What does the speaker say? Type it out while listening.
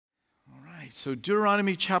So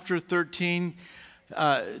Deuteronomy chapter 13.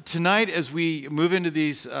 Tonight, as we move into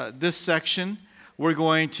this section, we're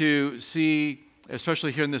going to see,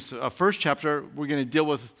 especially here in this first chapter, we're going to deal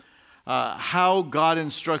with how God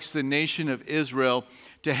instructs the nation of Israel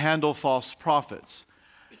to handle false prophets.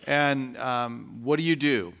 And what do you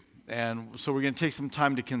do? And so we're going to take some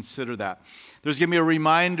time to consider that. There's going to be a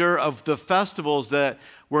reminder of the festivals that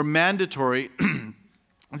were mandatory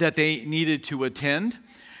that they needed to attend.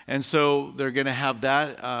 And so they're going to have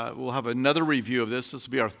that. We'll have another review of this. This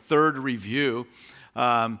will be our third review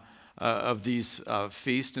of these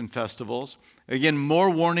feasts and festivals. Again, more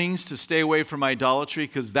warnings to stay away from idolatry,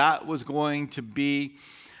 because that was going to be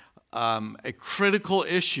a critical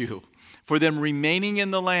issue for them remaining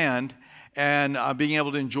in the land and being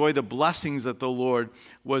able to enjoy the blessings that the Lord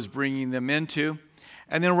was bringing them into.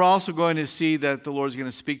 And then we're also going to see that the Lord is going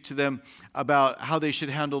to speak to them about how they should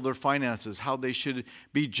handle their finances, how they should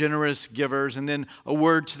be generous givers, and then a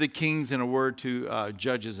word to the kings and a word to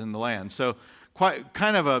judges in the land. So quite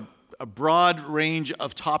kind of a broad range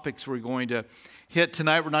of topics we're going to hit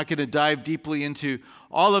tonight. We're not going to dive deeply into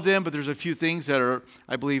all of them, but there's a few things that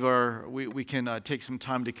I believe we can take some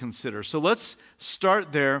time to consider. So let's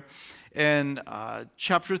start there in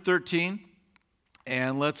chapter 13.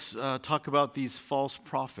 And let's talk about these false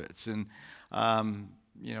prophets, and how's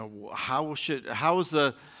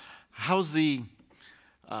the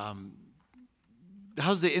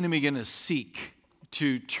enemy going to seek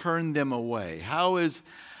to turn them away? How is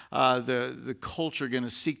the culture going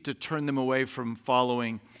to seek to turn them away from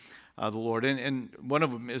following the Lord? And one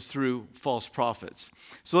of them is through false prophets.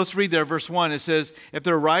 So let's read there, verse 1. It says, "If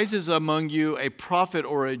there arises among you a prophet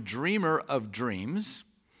or a dreamer of dreams,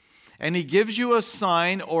 and he gives you a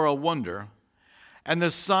sign or a wonder, and the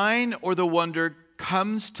sign or the wonder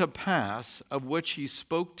comes to pass of which he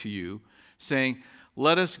spoke to you, saying,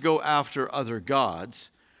 'Let us go after other gods,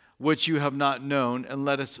 which you have not known, and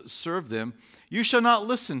let us serve them,' you shall not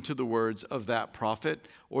listen to the words of that prophet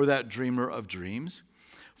or that dreamer of dreams.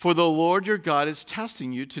 For the Lord your God is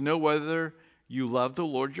testing you to know whether you love the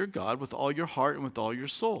Lord your God with all your heart and with all your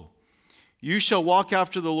soul. You shall walk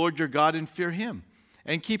after the Lord your God and fear him,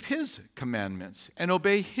 and keep his commandments, and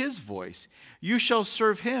obey his voice. You shall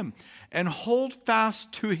serve him, and hold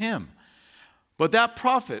fast to him. But that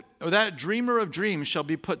prophet, or that dreamer of dreams, shall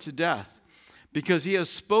be put to death, because he has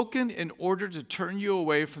spoken in order to turn you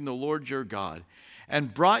away from the Lord your God, and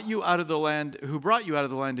who brought you out of the land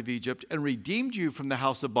of Egypt, and redeemed you from the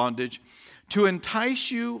house of bondage, to entice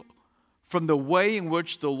you from the way in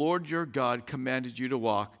which the Lord your God commanded you to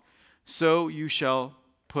walk. So you shall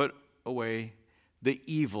put away the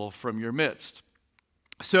evil from your midst."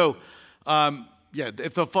 So,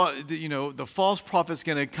 if the false prophet's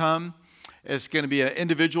going to come, it's going to be an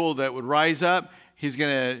individual that would rise up. He's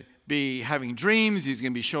going to be having dreams. He's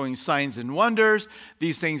going to be showing signs and wonders.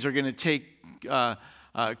 These things are going to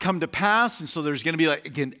come to pass, and so there's going to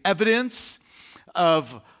be evidence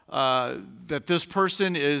of that this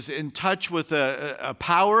person is in touch with a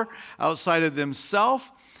power outside of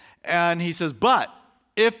themselves. And he says, but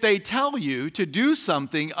if they tell you to do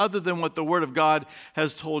something other than what the Word of God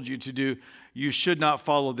has told you to do, you should not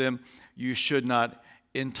follow them. You should not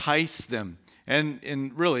entice them.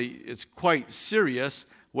 And really, it's quite serious.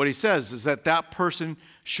 What he says is that person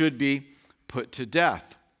should be put to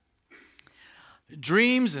death.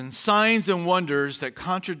 Dreams and signs and wonders that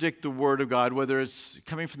contradict the Word of God, whether it's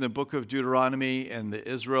coming from the book of Deuteronomy and the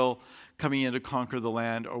Israel coming in to conquer the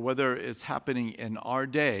land, or whether it's happening in our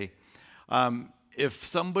day, if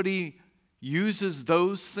somebody uses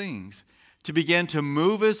those things to begin to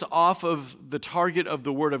move us off of the target of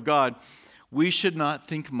the Word of God, we should not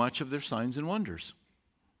think much of their signs and wonders.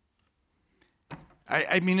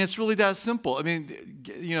 I mean, it's really that simple. I mean,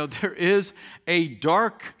 there is a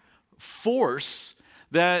dark force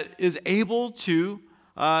that is able to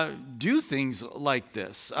do things like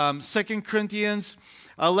this. 2 Corinthians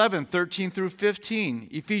 11, 13 through 15,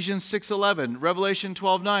 Ephesians 6:11, Revelation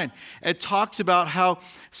 12:9. It talks about how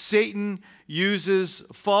Satan uses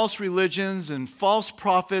false religions and false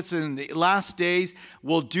prophets in the last days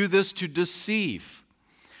will do this to deceive.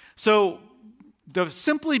 So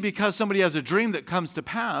simply because somebody has a dream that comes to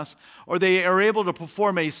pass, or they are able to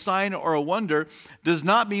perform a sign or a wonder, does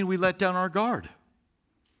not mean we let down our guard.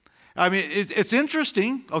 I mean, it's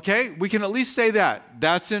interesting, okay? We can at least say that.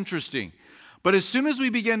 That's interesting. But as soon as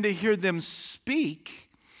we begin to hear them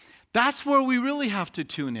speak, that's where we really have to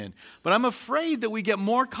tune in. But I'm afraid that we get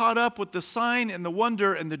more caught up with the sign and the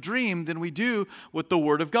wonder and the dream than we do with the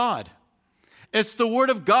Word of God. It's the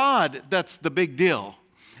Word of God that's the big deal.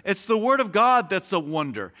 It's the Word of God that's a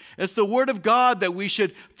wonder. It's the Word of God that we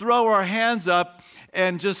should throw our hands up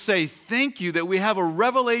and just say, thank you that we have a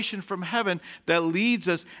revelation from heaven that leads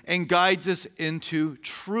us and guides us into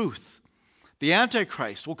truth. The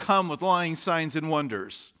Antichrist will come with lying signs and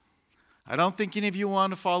wonders. I don't think any of you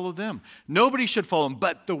want to follow them. Nobody should follow them,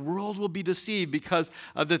 but the world will be deceived because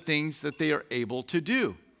of the things that they are able to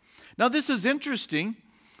do. Now, this is interesting.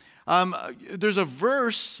 There's a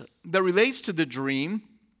verse that relates to the dreams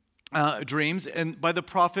and by the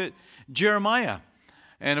prophet Jeremiah.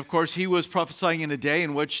 And of course, he was prophesying in a day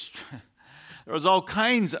in which there was all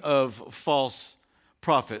kinds of false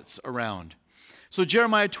prophets around. So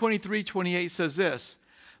Jeremiah 23:28 says this,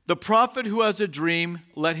 "The prophet who has a dream,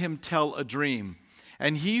 let him tell a dream.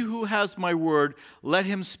 And he who has my word, let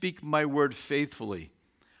him speak my word faithfully.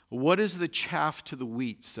 What is the chaff to the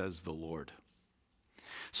wheat, says the Lord."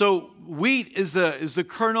 So wheat is the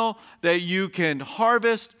kernel that you can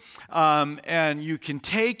harvest and you can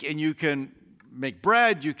take and you can make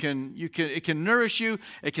bread. It can nourish you.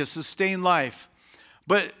 It can sustain life.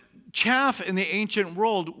 But chaff in the ancient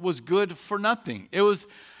world was good for nothing.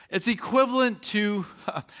 It's equivalent to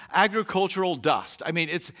agricultural dust. I mean,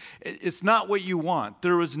 it's not what you want.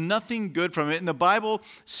 There was nothing good from it. And the Bible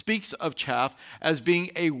speaks of chaff as being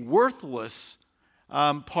a worthless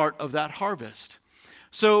part of that harvest.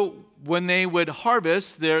 So when they would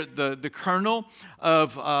harvest, the kernel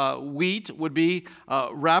of wheat would be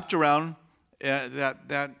wrapped around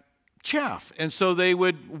that chaff. And so they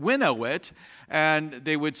would winnow it, and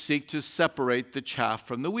they would seek to separate the chaff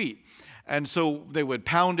from the wheat. And so they would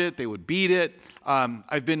pound it, they would beat it.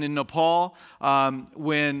 I've been in Nepal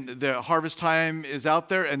when the harvest time is out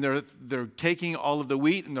there, and they're taking all of the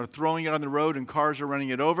wheat and they're throwing it on the road, and cars are running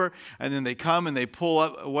it over, and then they come and they pull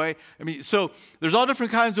away. I mean, so there's all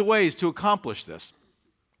different kinds of ways to accomplish this.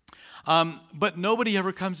 But nobody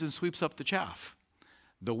ever comes and sweeps up the chaff.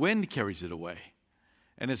 The wind carries it away,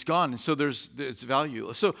 and it's gone. And so it's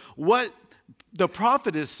valueless. So what the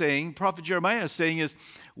prophet is saying, Prophet Jeremiah is saying, is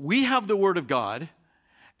we have the Word of God,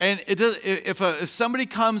 and if somebody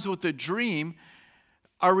comes with a dream,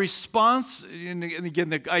 our response, and again,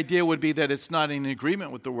 the idea would be that it's not in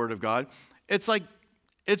agreement with the Word of God. It's like,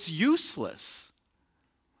 it's useless.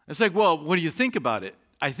 It's like, well, what do you think about it?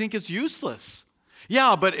 I think it's useless.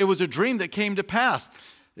 Yeah, but it was a dream that came to pass.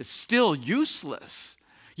 It's still useless.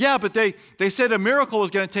 Yeah, but they said a miracle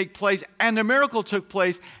was going to take place, and a miracle took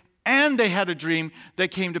place, and they had a dream that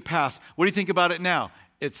came to pass. What do you think about it now?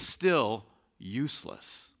 It's still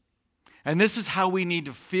useless. And this is how we need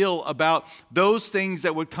to feel about those things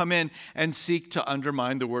that would come in and seek to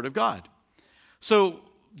undermine the Word of God. So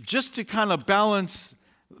just to kind of balance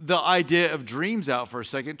the idea of dreams out for a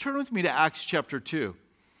second, turn with me to Acts chapter 2.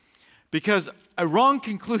 Because a wrong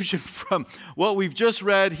conclusion from what we've just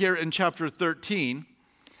read here in chapter 13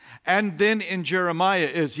 and then in Jeremiah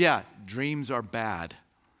is, dreams are bad.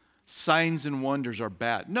 Signs and wonders are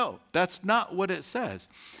bad. No, that's not what it says.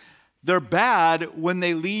 They're bad when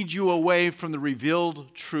they lead you away from the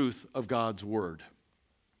revealed truth of God's Word.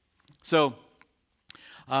 So,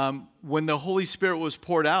 when the Holy Spirit was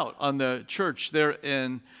poured out on the church there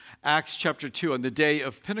in Acts chapter 2, on the day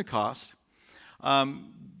of Pentecost,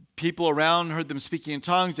 people around heard them speaking in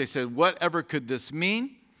tongues. They said, "Whatever could this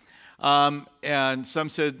mean?" And some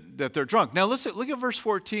said that they're drunk. Now, listen, look at verse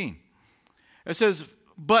 14. It says,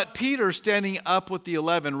 "But Peter, standing up with the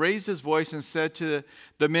 11, raised his voice and said to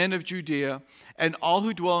the men of Judea and all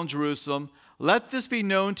who dwell in Jerusalem, 'Let this be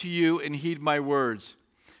known to you and heed my words.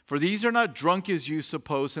 For these are not drunk as you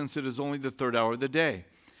suppose, since it is only the third hour of the day.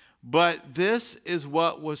 But this is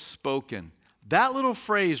what was spoken.'" That little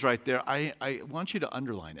phrase right there, I want you to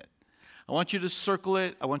underline it. I want you to circle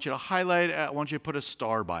it. I want you to highlight it. I want you to put a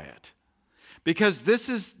star by it. Because this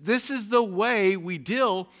is the way we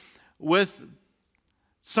deal with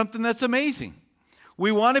something that's amazing.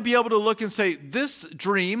 We want to be able to look and say, this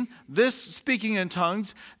dream, this speaking in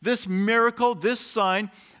tongues, this miracle, this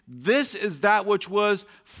sign, this is that which was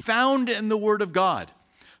found in the Word of God.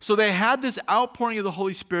 So they had this outpouring of the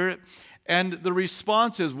Holy Spirit, and the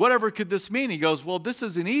response is, whatever could this mean? He goes, well, this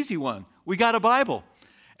is an easy one. We got a Bible.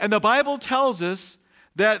 And the Bible tells us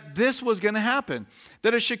that this was going to happen,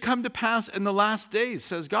 that it should come to pass in the last days,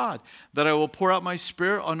 says God, that I will pour out my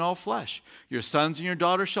Spirit on all flesh. Your sons and your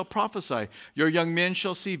daughters shall prophesy. Your young men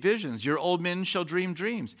shall see visions. Your old men shall dream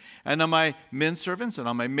dreams. And on my men servants and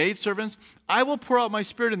on my maid servants, I will pour out my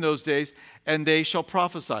Spirit in those days, and they shall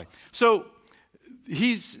prophesy. So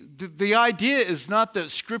the idea is not that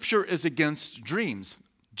Scripture is against dreams.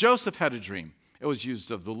 Joseph had a dream. It was used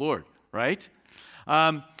of the Lord, right?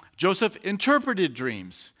 Joseph interpreted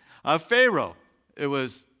dreams. Pharaoh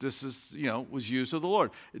was used of the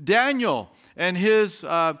Lord. Daniel and his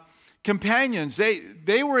companions,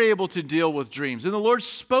 they were able to deal with dreams. And the Lord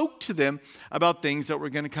spoke to them about things that were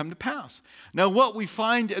going to come to pass. Now, what we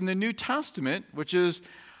find in the New Testament, which is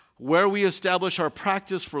where we establish our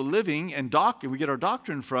practice for living and we get our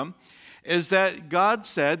doctrine from, is that God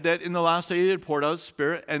said that in the last day He had poured out His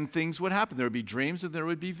Spirit and things would happen. There would be dreams and there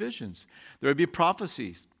would be visions. There would be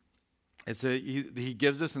prophecies. He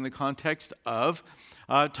gives us in the context of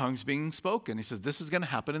tongues being spoken. He says this is going to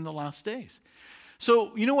happen in the last days.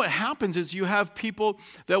 So you know what happens is you have people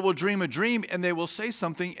that will dream a dream and they will say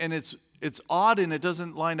something and it's odd and it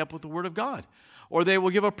doesn't line up with the Word of God. Or they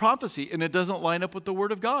will give a prophecy and it doesn't line up with the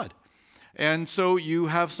Word of God. And so you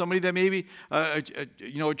have somebody that maybe, a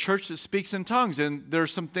church that speaks in tongues, and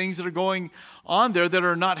there's some things that are going on there that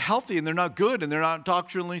are not healthy, and they're not good, and they're not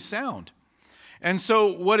doctrinally sound. And so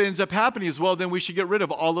what ends up happening is, well, then we should get rid of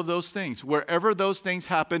all of those things. Wherever those things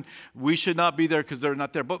happen, we should not be there because they're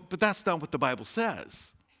not there. But that's not what the Bible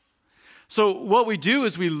says. So what we do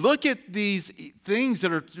is we look at these things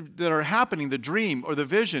that are happening, the dream or the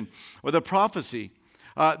vision or the prophecy,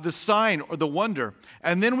 the sign or the wonder.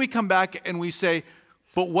 And then we come back and we say,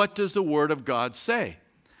 but what does the Word of God say?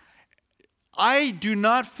 I do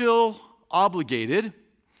not feel obligated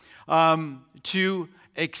to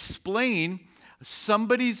explain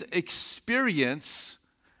somebody's experience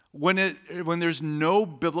when there's no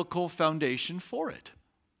biblical foundation for it.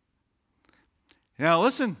 Now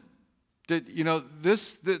listen,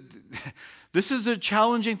 this is a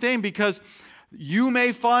challenging thing because you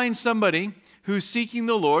may find somebody who's seeking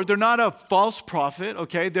the Lord. They're not a false prophet,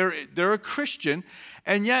 okay? They're a Christian,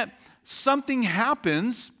 and yet something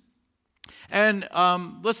happens, and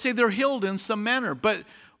let's say they're healed in some manner. But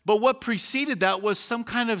what preceded that was some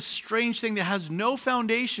kind of strange thing that has no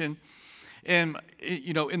foundation in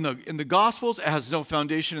the Gospels. It has no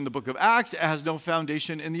foundation in the book of Acts. It has no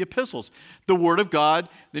foundation in the epistles. The Word of God,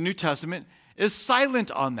 the New Testament, is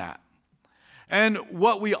silent on that. And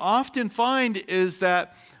what we often find is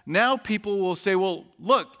that now people will say, well,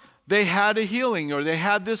 look, they had a healing or they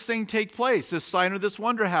had this thing take place, this sign or this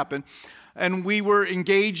wonder happen, and we were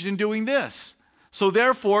engaged in doing this. So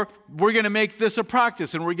therefore, we're going to make this a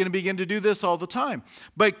practice and we're going to begin to do this all the time.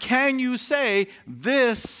 But can you say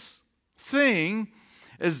this thing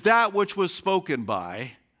is that which was spoken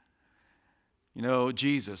by,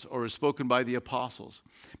 Jesus or is spoken by the apostles?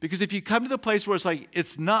 Because if you come to the place where it's like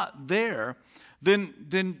it's not there,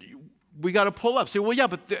 then we got to pull up. Say, well, yeah,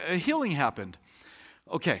 but a healing happened.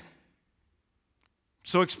 Okay.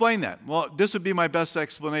 So explain that. Well, this would be my best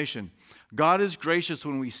explanation. God is gracious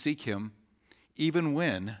when we seek Him, even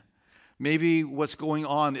when maybe what's going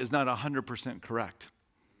on is not 100% correct.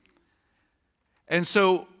 And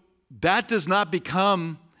so that does not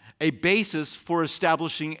become a basis for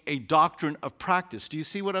establishing a doctrine of practice. Do you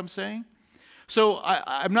see what I'm saying? So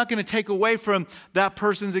I'm not going to take away from that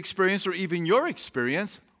person's experience or even your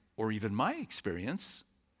experience or even my experience.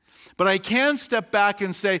 But I can step back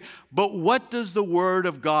and say, but what does the Word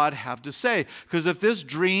of God have to say? Because if this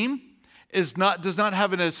dream does not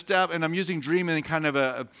have and I'm using dream in kind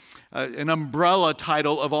of an umbrella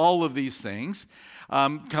title of all of these things,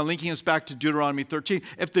 kind of linking us back to Deuteronomy 13.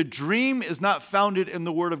 If the dream is not founded in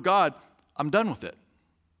the Word of God, I'm done with it.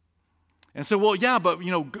 And so, well, yeah, but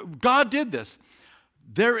God did this.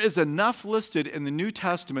 There is enough listed in the New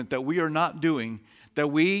Testament that we are not doing that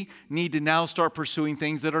we need to now start pursuing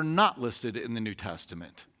things that are not listed in the New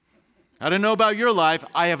Testament. I don't know about your life.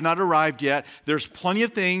 I have not arrived yet. There's plenty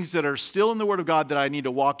of things that are still in the Word of God that I need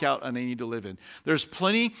to walk out and I need to live in. There's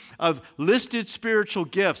plenty of listed spiritual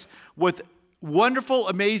gifts with wonderful,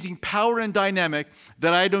 amazing power and dynamic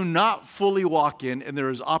that I do not fully walk in, and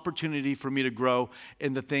there is opportunity for me to grow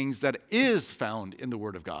in the things that is found in the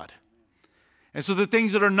Word of God. And so the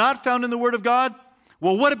things that are not found in the Word of God,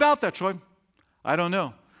 well, what about that, Troy? I don't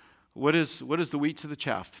know. What is the wheat to the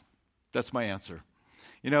chaff? That's my answer.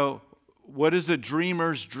 What is a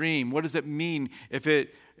dreamer's dream? What does it mean if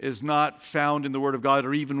it is not found in the Word of God?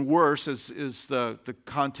 Or even worse, is the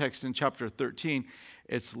context in chapter 13,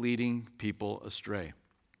 it's leading people astray.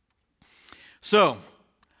 So,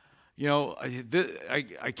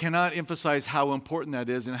 I cannot emphasize how important that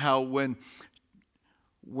is, and how when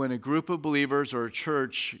a group of believers or a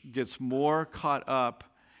church gets more caught up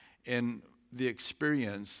in the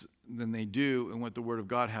experience than they do in what the Word of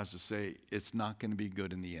God has to say, it's not going to be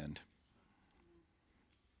good in the end.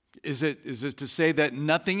 Is it to say that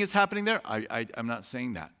nothing is happening there? I'm not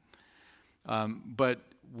saying that. But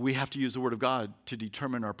we have to use the Word of God to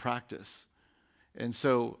determine our practice. And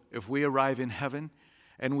so if we arrive in heaven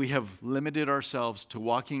and we have limited ourselves to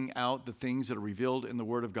walking out the things that are revealed in the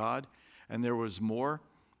Word of God, and there was more,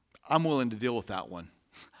 I'm willing to deal with that one.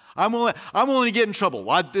 I'm willing to get in trouble.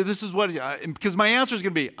 Because my answer is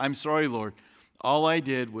going to be, I'm sorry, Lord. All I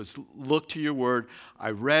did was look to your word. I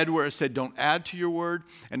read where it said, don't add to your word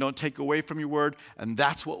and don't take away from your word. And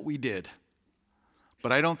that's what we did.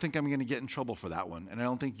 But I don't think I'm going to get in trouble for that one. And I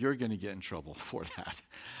don't think you're going to get in trouble for that.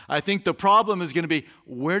 I think the problem is going to be,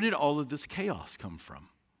 where did all of this chaos come from?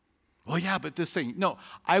 Well, yeah, but this thing. No,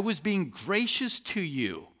 I was being gracious to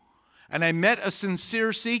you. And I met a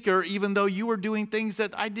sincere seeker, even though you were doing things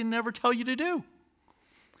that I didn't ever tell you to do.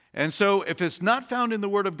 And so if it's not found in the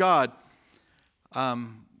Word of God,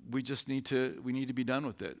 we need to be done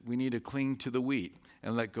with it. We need to cling to the wheat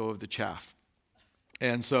and let go of the chaff.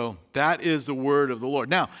 And so that is the word of the Lord.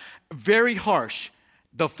 Now, very harsh.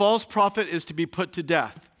 The false prophet is to be put to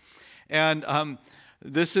death. And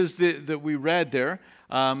this is that we read there,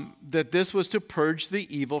 that this was to purge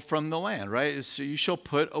the evil from the land, right? So you shall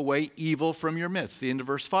put away evil from your midst, the end of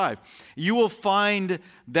verse 5. You will find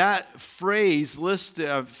that phrase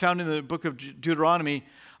found in the book of Deuteronomy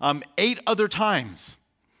 8 other times.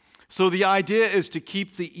 So the idea is to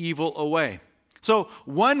keep the evil away. So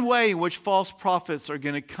one way in which false prophets are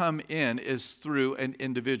going to come in is through an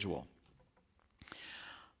individual.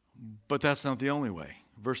 But that's not the only way.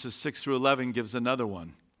 Verses 6 through 11 gives another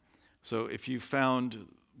one. So if you found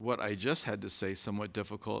what I just had to say somewhat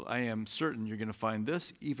difficult, I am certain you're going to find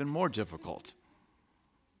this even more difficult.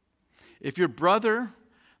 If your brother,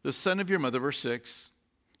 the son of your mother, verse 6,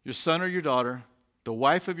 your son or your daughter, the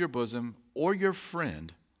wife of your bosom, or your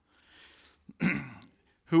friend,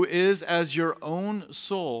 who is as your own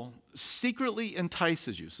soul, secretly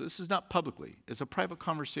entices you. So this is not publicly. It's a private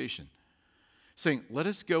conversation. Saying, let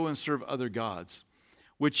us go and serve other gods,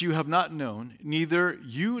 which you have not known, neither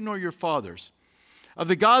you nor your fathers, of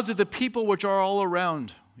the gods of the people which are all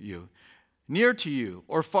around you, near to you,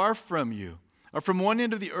 or far from you, or from one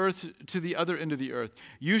end of the earth to the other end of the earth.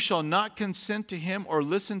 You shall not consent to him or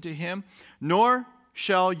listen to him, nor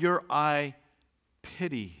shall your eye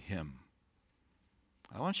pity him.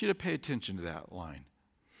 I want you to pay attention to that line.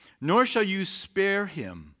 Nor shall you spare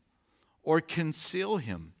him or conceal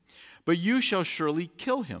him, but you shall surely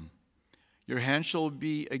kill him. Your hand shall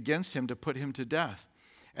be against him to put him to death,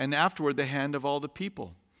 and afterward the hand of all the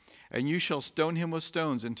people. And you shall stone him with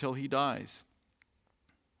stones until he dies.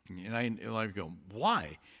 And I go,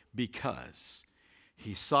 why? Because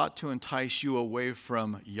he sought to entice you away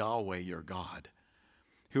from Yahweh your God,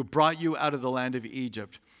 who brought you out of the land of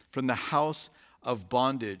Egypt, from the house of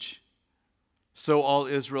bondage. So all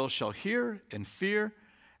Israel shall hear and fear,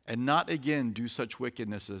 and not again do such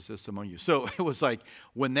wickedness as this among you. So it was like,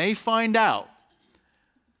 when they find out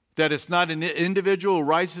that it's not an individual who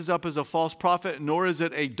rises up as a false prophet, nor is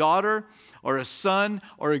it a daughter or a son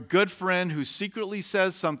or a good friend who secretly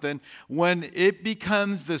says something, when it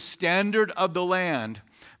becomes the standard of the land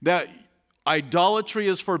that idolatry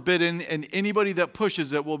is forbidden and anybody that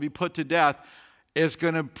pushes it will be put to death, is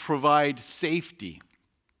going to provide safety.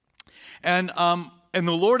 And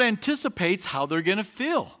the Lord anticipates how they're going to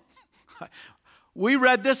feel. We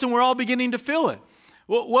read this and we're all beginning to feel it.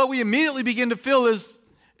 What we immediately begin to feel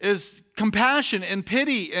is compassion and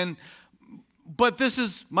pity, but this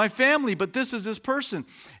is my family, but this is this person.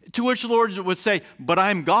 To which the Lord would say, but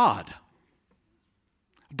I'm God.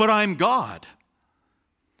 But I'm God.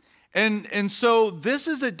 And so this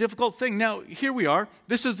is a difficult thing. Now, here we are.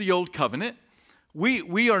 This is the old covenant.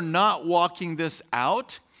 We are not walking this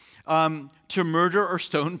out to murder or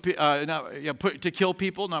stone, to kill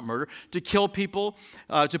people, not murder, to kill people,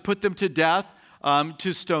 to put them to death,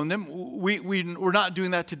 to stone them. We're not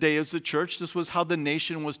doing that today as the church. This was how the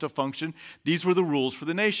nation was to function. These were the rules for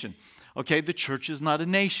the nation. Okay, the church is not a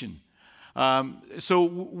nation. So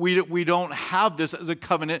we don't have this as a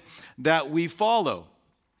covenant that we follow.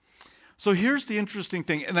 So here's the interesting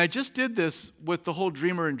thing, and I just did this with the whole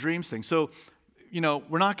dreamer and dreams thing. So,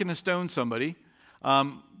 we're not going to stone somebody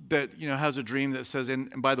that has a dream that says,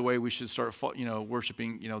 and by the way, we should start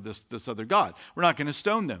worshiping this other god. We're not going to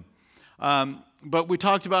stone them. But we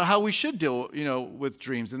talked about how we should deal with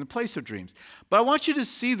dreams in the place of dreams. But I want you to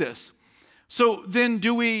see this. So then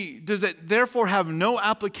does it therefore have no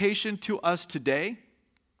application to us today?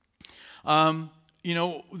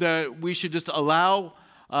 That we should just allow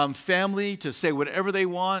family to say whatever they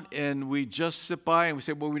want, and we just sit by and we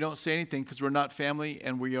say, well, we don't say anything because we're not family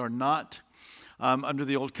and we are not under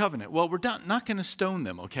the old covenant. Well, we're not going to stone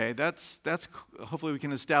them, okay? That's hopefully we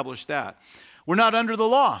can establish that. We're not under the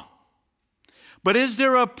law. But is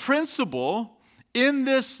there a principle in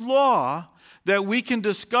this law that we can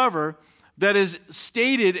discover that is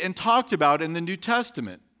stated and talked about in the New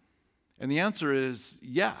Testament? And the answer is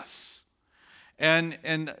yes.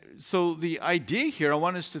 And so the idea here I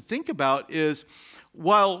want us to think about is,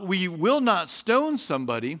 while we will not stone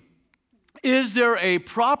somebody, is there a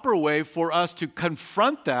proper way for us to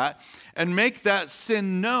confront that and make that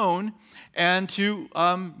sin known and to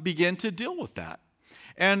begin to deal with that?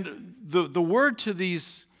 And the word to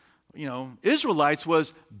these Israelites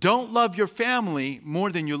was, don't love your family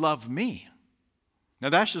more than you love me. Now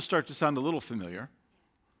that should start to sound a little familiar.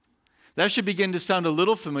 That should begin to sound a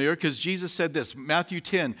little familiar because Jesus said this, Matthew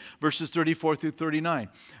 10, verses 34 through 39.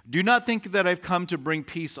 Do not think that I've come to bring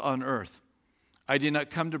peace on earth. I did not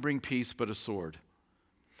come to bring peace, but a sword.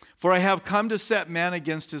 For I have come to set man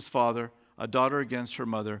against his father, a daughter against her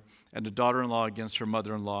mother, and a daughter-in-law against her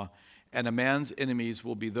mother-in-law, and a man's enemies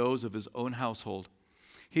will be those of his own household.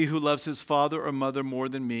 He who loves his father or mother more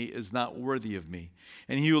than me is not worthy of me.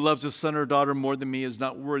 And he who loves his son or daughter more than me is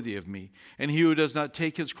not worthy of me. And he who does not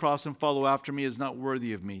take his cross and follow after me is not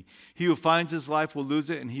worthy of me. He who finds his life will lose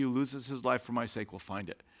it, and he who loses his life for my sake will find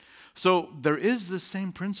it. So there is this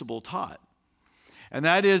same principle taught. And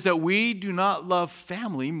that is that we do not love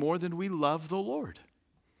family more than we love the Lord.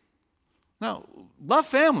 Now, love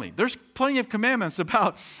family. There's plenty of commandments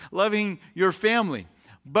about loving your family.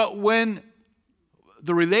 But when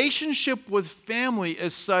the relationship with family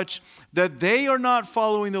is such that they are not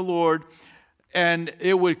following the Lord, and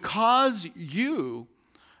it would cause you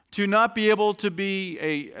to not be able to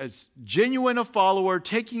be as genuine a follower,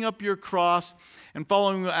 taking up your cross and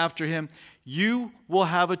following after him, you will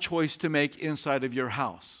have a choice to make inside of your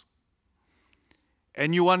house.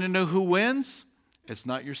 And you want to know who wins? It's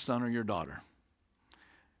not your son or your daughter.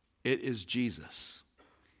 It is Jesus.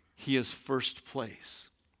 He is first place.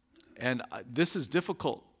 And this is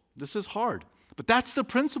difficult. This is hard. But that's the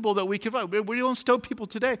principle that we confront. We don't stone people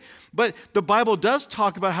today. But the Bible does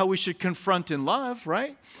talk about how we should confront in love,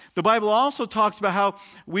 right? The Bible also talks about how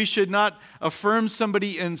we should not affirm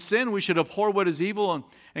somebody in sin. We should abhor what is evil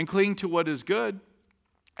and cling to what is good.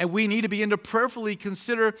 And we need to begin to prayerfully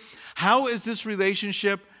consider, how is this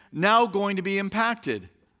relationship now going to be impacted?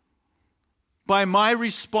 By my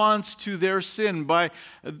response to their sin, by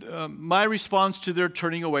my response to their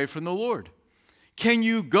turning away from the Lord. Can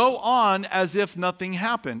you go on as if nothing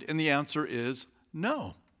happened? And the answer is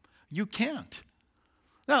no, you can't.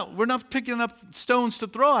 Now, we're not picking up stones to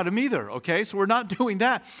throw at them either, okay? So we're not doing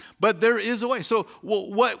that. But there is a way. So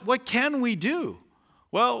what can we do?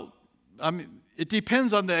 Well, it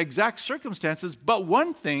depends on the exact circumstances. But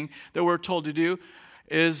one thing that we're told to do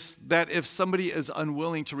is that if somebody is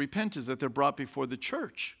unwilling to repent, is that they're brought before the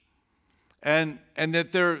church. And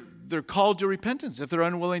that they're called to repentance. If they're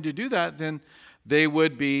unwilling to do that, then they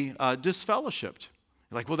would be disfellowshipped.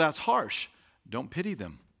 You're like, well, that's harsh. Don't pity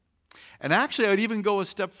them. And actually, I would even go a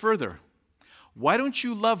step further. Why don't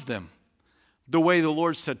you love them the way the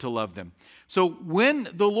Lord said to love them? So when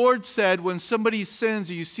the Lord said, when somebody sins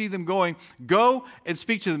and you see them going, go and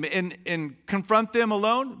speak to them and confront them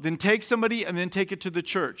alone, then take somebody and then take it to the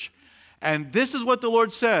church. And this is what the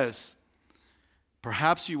Lord says.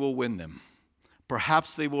 Perhaps you will win them.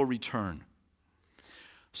 Perhaps they will return.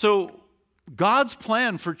 So God's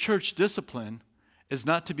plan for church discipline is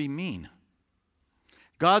not to be mean.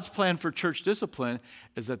 God's plan for church discipline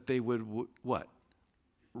is that they would what?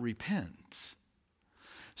 Repent.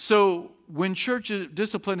 So when church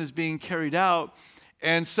discipline is being carried out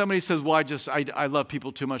and somebody says, well, I love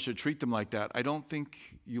people too much to treat them like that, I don't think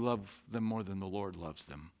you love them more than the Lord loves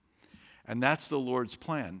them. And that's the Lord's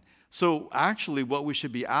plan. So actually what we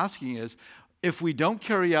should be asking is, if we don't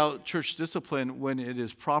carry out church discipline when it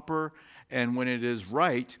is proper and when it is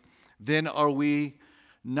right, then are we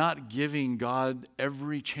not giving God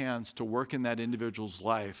every chance to work in that individual's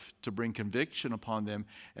life to bring conviction upon them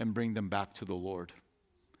and bring them back to the Lord?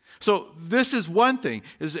 So this is one thing,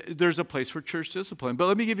 is there's a place for church discipline. But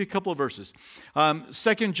let me give you a couple of verses.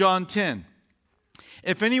 2 John 10.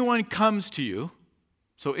 If anyone comes to you,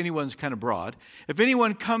 so anyone's kind of broad, if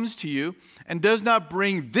anyone comes to you and does not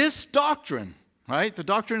bring this doctrine, right, the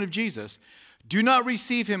doctrine of Jesus, do not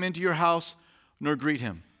receive him into your house nor greet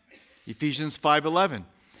him. Ephesians 5:11.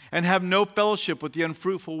 And have no fellowship with the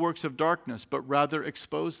unfruitful works of darkness, but rather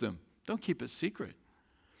expose them. Don't keep it secret.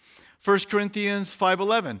 1 Corinthians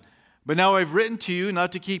 5:11. But now I've written to you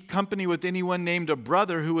not to keep company with anyone named a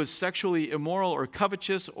brother who is sexually immoral or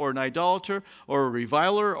covetous or an idolater or a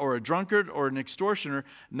reviler or a drunkard or an extortioner,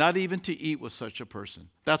 not even to eat with such a person.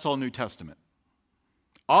 That's all New Testament.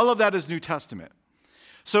 All of that is New Testament.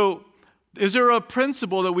 So is there a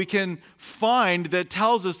principle that we can find that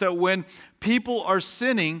tells us that when people are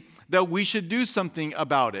sinning, that we should do something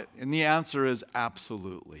about it? And the answer is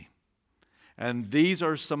absolutely. And these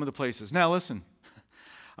are some of the places. Now listen,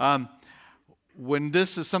 when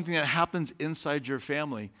this is something that happens inside your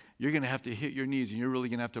family, you're going to have to hit your knees and you're really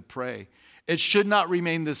going to have to pray. It should not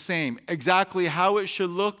remain the same. Exactly how it should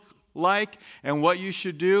look like and what you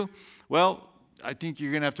should do, well, I think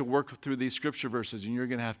you're going to have to work through these scripture verses and you're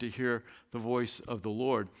going to have to hear the voice of the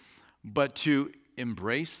Lord. But to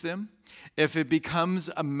embrace them, if it becomes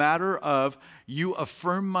a matter of you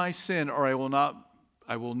affirm my sin or I will not,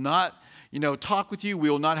 talk with you, we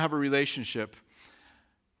will not have a relationship,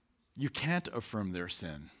 you can't affirm their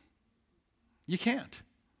sin. You can't.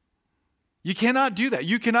 You cannot do that.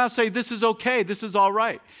 You cannot say, this is okay, this is all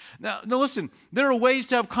right. Now, listen, there are ways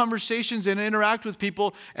to have conversations and interact with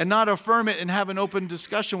people and not affirm it and have an open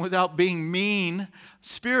discussion without being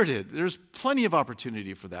mean-spirited. There's plenty of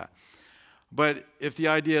opportunity for that. But if the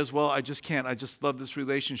idea is, well, I just can't, I just love this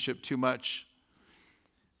relationship too much,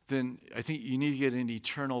 then I think you need to get an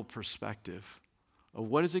eternal perspective of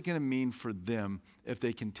what is it going to mean for them if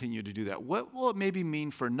they continue to do that? What will it maybe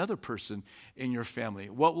mean for another person in your family?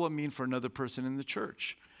 What will it mean for another person in the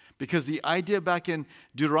church? Because the idea back in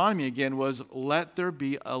Deuteronomy again was, let there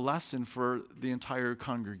be a lesson for the entire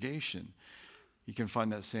congregation. You can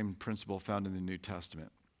find that same principle found in the New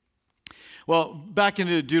Testament. Well, back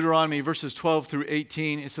into Deuteronomy verses 12 through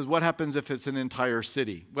 18, it says, what happens if it's an entire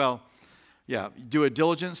city? Well, yeah, do a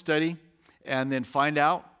diligent study and then find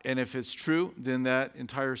out. And if it's true, then that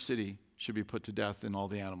entire city should be put to death and all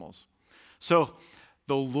the animals. So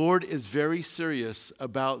the Lord is very serious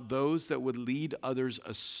about those that would lead others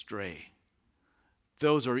astray.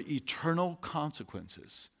 Those are eternal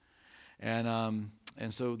consequences. And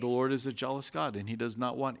so the Lord is a jealous God, and he does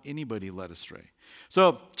not want anybody led astray.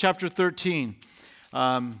 So chapter 13,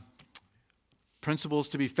 principles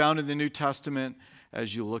to be found in the New Testament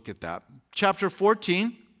as you look at that. Chapter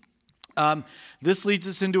 14, this leads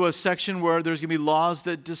us into a section where there's going to be laws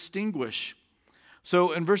that distinguish.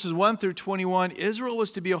 So in verses 1 through 21, Israel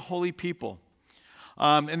was to be a holy people.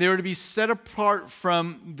 And they were to be set apart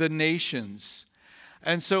from the nations.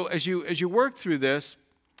 And so as you work through this,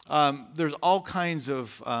 there's all kinds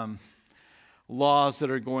of laws that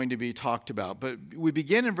are going to be talked about. But we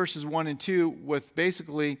begin in verses 1 and 2 with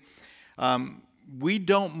basically, we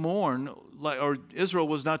don't mourn, or Israel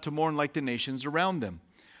was not to mourn like the nations around them.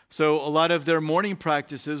 So a lot of their mourning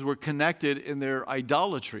practices were connected in their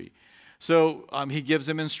idolatry. So he gives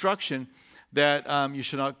them instruction that you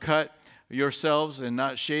should not cut yourselves and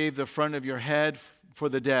not shave the front of your head for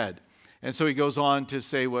the dead. And so he goes on to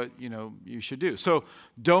say what you should do. So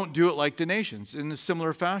don't do it like the nations. In a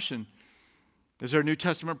similar fashion, is there a New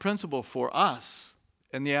Testament principle for us?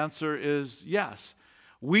 And the answer is yes.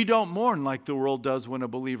 We don't mourn like the world does when a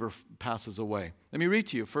believer passes away. Let me read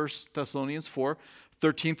to you 1 Thessalonians 4,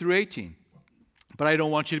 13 through 18. But I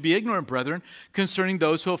don't want you to be ignorant, brethren, concerning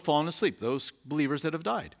those who have fallen asleep, those believers that have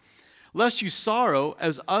died, lest you sorrow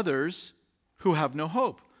as others who have no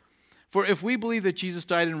hope. For if we believe that Jesus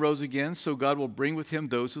died and rose again, so God will bring with him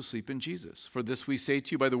those who sleep in Jesus. For this we say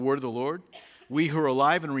to you by the word of the Lord, we who are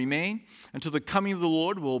alive and remain until the coming of the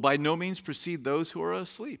Lord will by no means precede those who are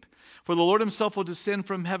asleep. For the Lord himself will descend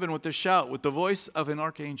from heaven with a shout, with the voice of an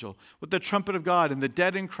archangel, with the trumpet of God, and the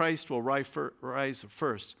dead in Christ will rise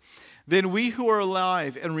first. Then we who are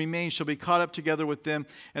alive and remain shall be caught up together with them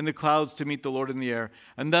in the clouds to meet the Lord in the air,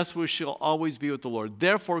 and thus we shall always be with the Lord.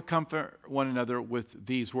 Therefore comfort one another with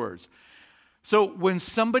these words. So when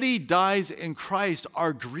somebody dies in Christ,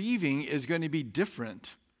 our grieving is going to be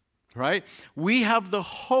different. Right? We have the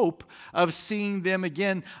hope of seeing them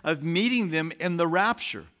again, of meeting them in the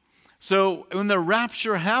rapture. So when the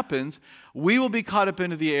rapture happens, we will be caught up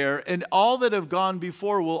into the air, and all that have gone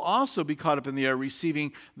before will also be caught up in the air,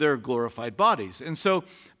 receiving their glorified bodies. And so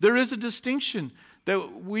there is a distinction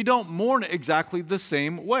that we don't mourn exactly the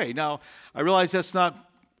same way. Now, I realize that's not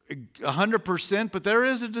 100%, but there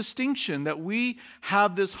is a distinction that we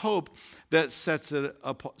have this hope that sets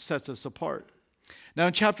us apart. Now,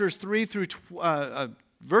 in verses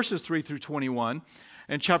 3 through 21,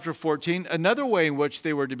 and chapter 14, another way in which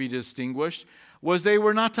they were to be distinguished was they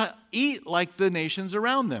were not to eat like the nations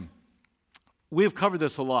around them. We have covered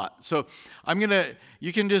this a lot. So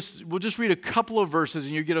we'll just read a couple of verses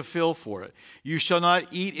and you get a feel for it. You shall not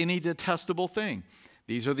eat any detestable thing.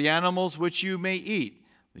 These are the animals which you may eat: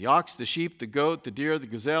 the ox, the sheep, the goat, the deer, the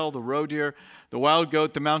gazelle, the roe deer, the wild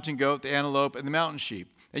goat, the mountain goat, the antelope, and the mountain sheep.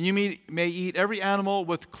 And you may eat every animal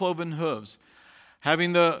with cloven hooves,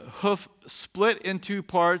 having the hoof split in two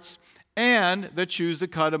parts, and that chews the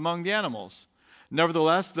cud among the animals.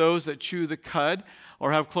 Nevertheless, those that chew the cud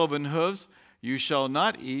or have cloven hooves, you shall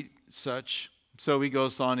not eat, such. So he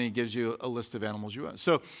goes on and he gives you a list of animals you want.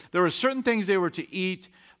 So there were certain things they were to eat.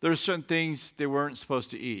 There are certain things they weren't supposed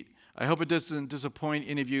to eat. I hope it doesn't disappoint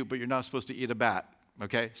any of you, but you're not supposed to eat a bat.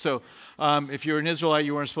 Okay? So if you're an Israelite,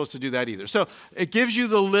 you weren't supposed to do that either. So it gives you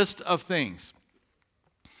the list of things.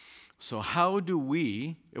 So how do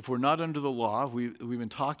we, if we're not under the law, we've been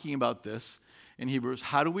talking about this in Hebrews,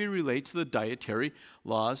 how do we relate to the dietary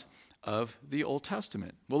laws of the Old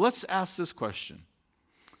Testament? Well, let's ask this question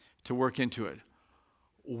to work into it.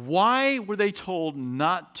 Why were they told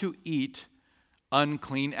not to eat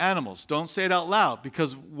unclean animals? Don't say it out loud,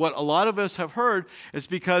 because what a lot of us have heard is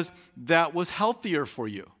because that was healthier for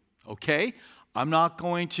you. Okay? I'm not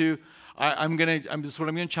going to, this is what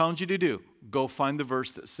I'm going to challenge you to do. Go find the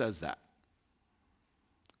verse that says that.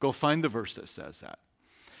 Go find the verse that says that.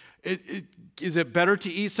 Is it better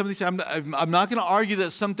to eat some of these? I'm not going to argue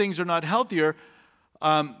that some things are not healthier,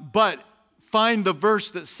 but find the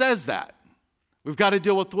verse that says that. We've got to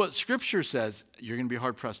deal with what Scripture says. You're going to be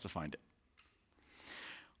hard-pressed to find it.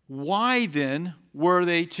 Why then were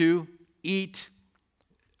they to eat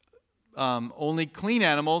only clean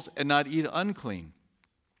animals and not eat unclean?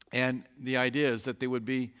 And the idea is that they would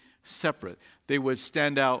be separate. They would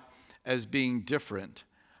stand out as being different.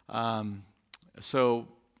 So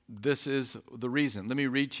this is the reason. Let me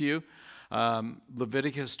read to you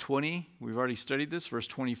Leviticus 20. We've already studied this, verse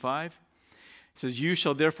 25. It says, "You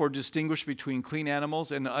shall therefore distinguish between clean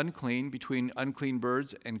animals and unclean, between unclean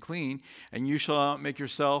birds and clean, and you shall not make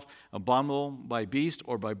yourself abominable by beast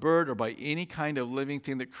or by bird or by any kind of living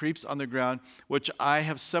thing that creeps on the ground, which I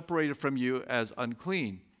have separated from you as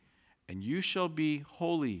unclean. And you shall be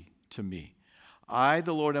holy to me. I,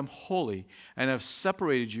 the Lord, am holy, and have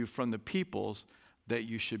separated you from the peoples that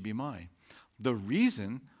you should be mine." The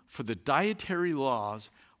reason for the dietary laws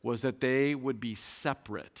was that they would be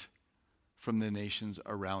separate from the nations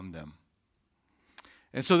around them.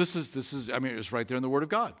 And so this is it's right there in the Word of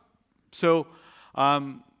God. So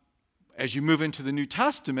as you move into the New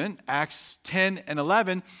Testament, Acts 10 and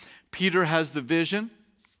 11, Peter has the vision.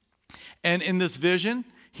 And in this vision,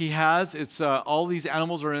 he has, all these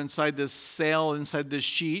animals are inside this sail, inside this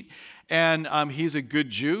sheet. And he's a good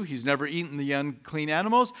Jew. He's never eaten the unclean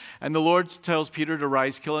animals. And the Lord tells Peter to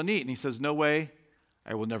rise, kill, and eat. And he says, "No way,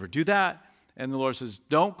 I will never do that." And the Lord says,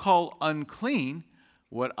 "Don't call unclean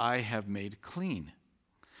what I have made clean."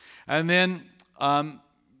 And then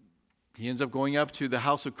he ends up going up to the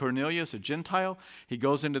house of Cornelius, a Gentile. He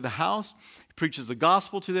goes into the house, preaches the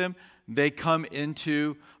gospel to them. They come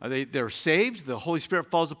into, they're saved. The Holy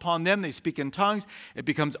Spirit falls upon them. They speak in tongues. It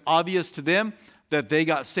becomes obvious to them that they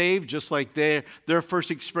got saved, just like their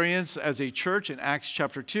first experience as a church in Acts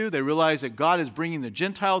chapter 2. They realize that God is bringing the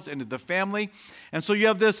Gentiles into the family. And so you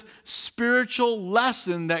have this spiritual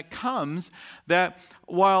lesson that comes that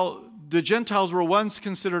while the Gentiles were once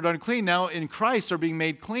considered unclean, now in Christ are being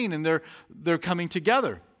made clean, and they're coming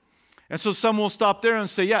together. And so some will stop there and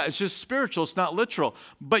say, yeah, it's just spiritual, it's not literal.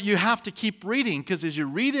 But you have to keep reading, because as you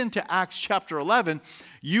read into Acts chapter 11,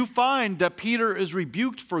 you find that Peter is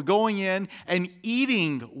rebuked for going in and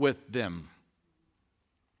eating with them.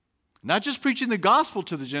 Not just preaching the gospel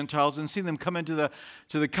to the Gentiles and seeing them come into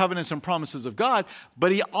the covenants and promises of God,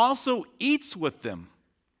 but he also eats with them.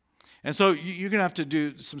 And so you're going to have to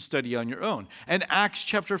do some study on your own. And Acts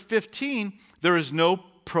chapter 15, there is no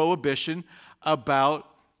prohibition about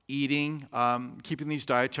eating, keeping these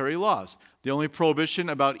dietary laws. The only prohibition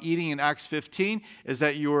about eating in Acts 15 is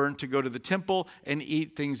that you were to go to the temple and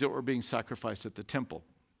eat things that were being sacrificed at the temple.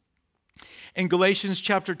 In Galatians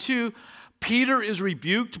chapter 2, Peter is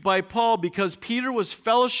rebuked by Paul because Peter was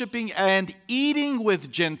fellowshipping and eating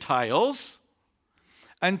with Gentiles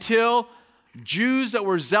until Jews that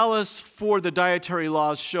were zealous for the dietary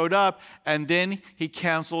laws showed up, and then he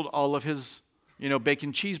canceled all of his,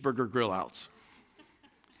 bacon cheeseburger grill outs.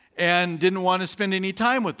 And didn't want to spend any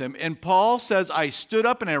time with them. And Paul says, I stood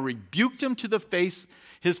up and I rebuked him to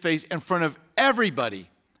his face in front of everybody,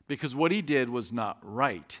 because what he did was not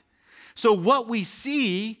right. So what we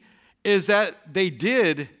see is that they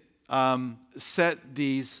did set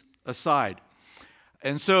these aside.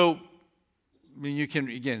 And so, you can,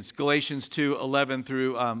 again, it's Galatians 2, 11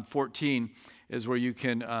 through 14 is where you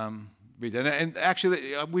can read that. And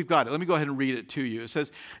actually, we've got it. Let me go ahead and read it to you. It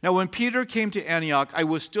says, "Now when Peter came to Antioch, I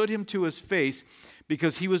withstood him to his face,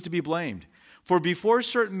 because he was to be blamed. For before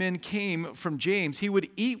certain men came from James, he would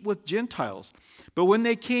eat with Gentiles. But when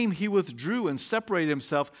they came, he withdrew and separated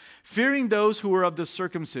himself, fearing those who were of the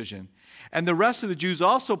circumcision. And the rest of the Jews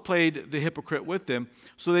also played the hypocrite with them,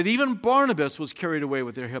 so that even Barnabas was carried away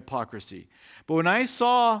with their hypocrisy. But when I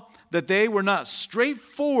saw that they were not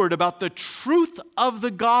straightforward about the truth of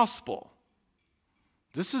the gospel,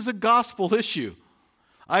 this is a gospel issue,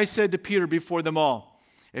 I said to Peter before them all,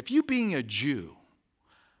 if you being a Jew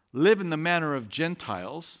live in the manner of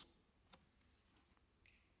Gentiles,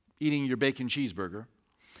 eating your bacon cheeseburger,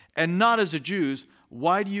 and not as a Jews,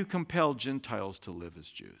 why do you compel Gentiles to live as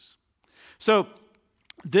Jews? So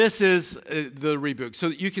this is the rebuke. So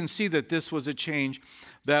that you can see that this was a change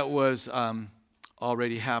that was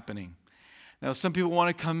already happening. Now, some people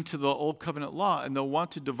want to come to the Old Covenant law, and they'll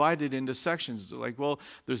want to divide it into sections. They're like, well,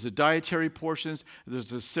 there's the dietary portions,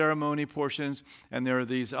 there's the ceremony portions, and there are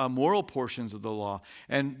these moral portions of the law.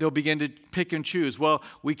 And they'll begin to pick and choose. Well,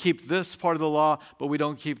 we keep this part of the law, but we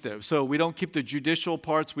don't keep that. So we don't keep the judicial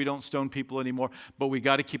parts, we don't stone people anymore, but we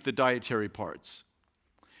got to keep the dietary parts.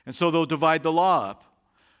 And so they'll divide the law up.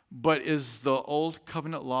 But is the Old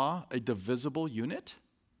Covenant law a divisible unit?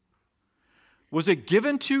 Was it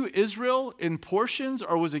given to Israel in portions,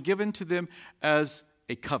 or was it given to them as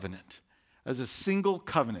a covenant, as a single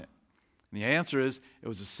covenant? And the answer is it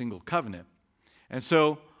was a single covenant. And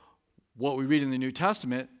so what we read in the New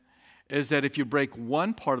Testament is that if you break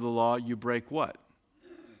one part of the law, you break what?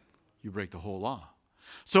 You break the whole law.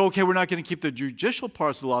 So, okay, we're not going to keep the judicial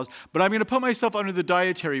parts of the laws, but I'm going to put myself under the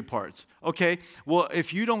dietary parts. Okay, well,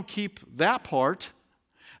 if you don't keep that part,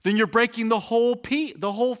 then you're breaking the whole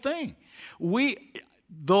thing.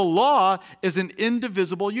 The law is an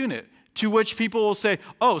indivisible unit, to which people will say,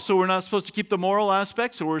 oh, so we're not supposed to keep the moral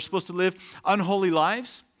aspects, so we're supposed to live unholy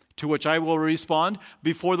lives? To which I will respond,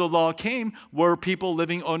 before the law came, were people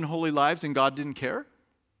living unholy lives and God didn't care?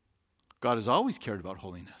 God has always cared about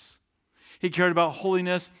holiness. He cared about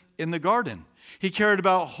holiness in the garden. He cared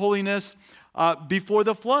about holiness before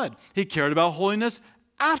the flood. He cared about holiness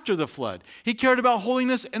after the flood. He cared about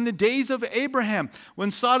holiness in the days of Abraham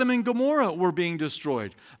when Sodom and Gomorrah were being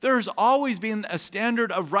destroyed. There's always been a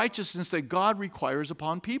standard of righteousness that God requires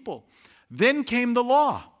upon people. Then came the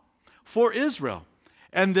law for Israel.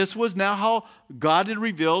 And this was now how God had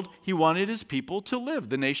revealed He wanted His people to live,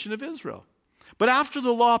 the nation of Israel. But after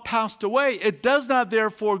the law passed away, it does not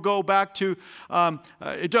therefore go back to,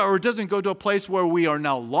 it doesn't go to a place where we are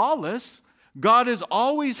now lawless. God has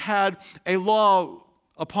always had a law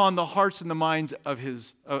upon the hearts and the minds of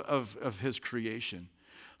his creation.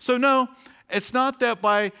 So no, it's not that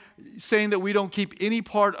by saying that we don't keep any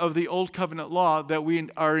part of the Old Covenant law that we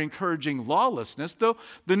are encouraging lawlessness, though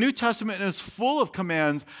the New Testament is full of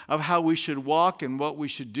commands of how we should walk and what we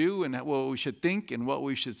should do and what we should think and what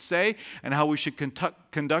we should say and how we should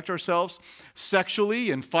conduct ourselves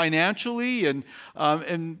sexually and financially and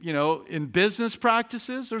in business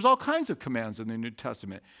practices. There's all kinds of commands in the New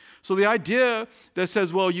Testament. So the idea that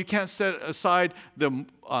says, well, you can't set aside the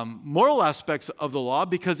moral aspects of the law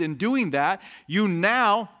because in doing that, you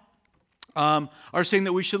now are saying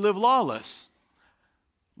that we should live lawless.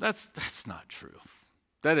 That's not true.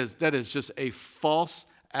 That is just a false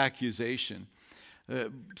accusation.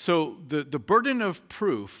 So the burden of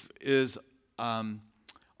proof is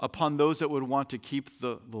upon those that would want to keep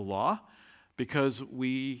the law because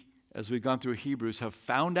we, as we've gone through Hebrews, have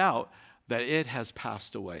found out that it has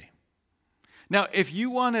passed away. Now, if you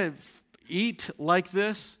want to eat like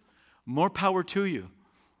this, more power to you.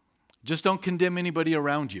 Just don't condemn anybody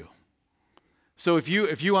around you. So if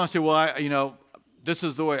you want to say, well, this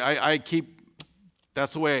is the way I keep,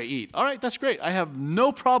 that's the way I eat. All right, that's great. I have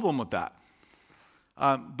no problem with that.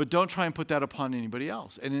 But don't try and put that upon anybody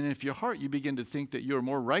else. And then if your heart, you begin to think that you're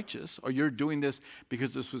more righteous or you're doing this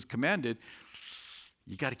because this was commanded,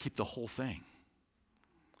 you got to keep the whole thing.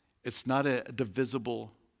 It's not a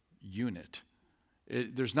divisible unit.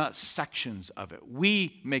 There's not sections of it.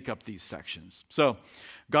 We make up these sections. So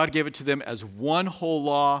God gave it to them as one whole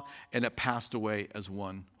law, and it passed away as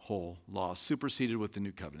one whole law, superseded with the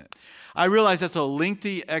new covenant. I realize that's a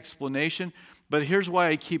lengthy explanation, but here's why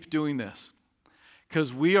I keep doing this.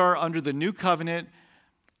 Because we are under the new covenant,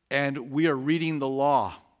 and we are reading the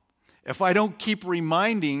law. If I don't keep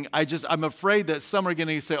reminding, I'm afraid that some are going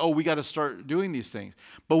to say, oh, we got to start doing these things.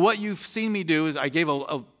 But what you've seen me do is I gave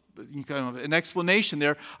an explanation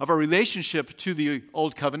there of our relationship to the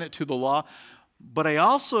Old Covenant, to the law. But I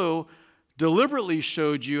also deliberately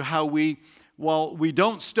showed you how while we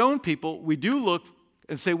don't stone people, we do look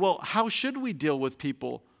and say, well, how should we deal with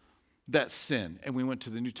people that sin? And we went to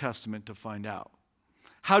the New Testament to find out.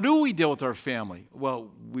 How do we deal with our family?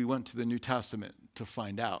 Well, we went to the New Testament to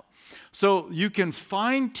find out. So you can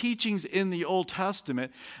find teachings in the Old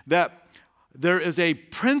Testament that there is a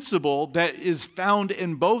principle that is found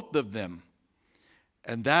in both of them.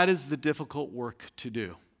 And that is the difficult work to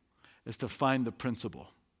do, is to find the principle.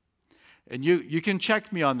 And you can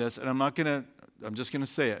check me on this, and I'm just going to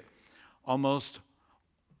say it. Almost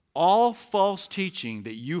all false teaching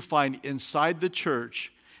that you find inside the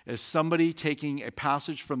church is somebody taking a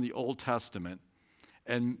passage from the Old Testament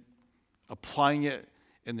and applying it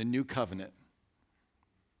in the New Covenant.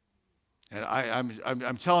 And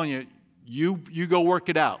I'm telling you, you go work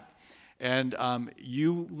it out. And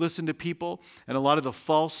you listen to people, and a lot of the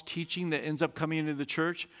false teaching that ends up coming into the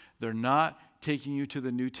church, they're not taking you to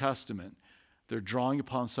the New Testament. They're drawing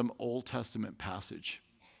upon some Old Testament passage.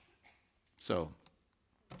 So,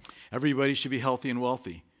 everybody should be healthy and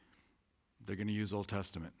wealthy. They're going to use Old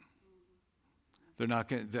Testament. They're not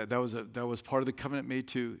going. That was part of the covenant made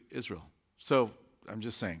to Israel. So, I'm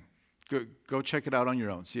just saying, go check it out on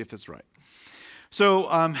your own. See if it's right. So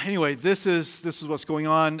anyway, this is what's going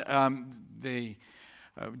on.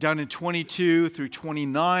 Down in 22 through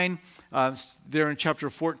 29, they're in chapter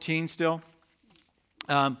 14 still.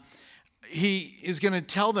 He is going to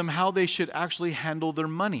tell them how they should actually handle their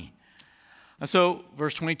money. And so,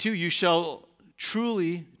 verse 22, you shall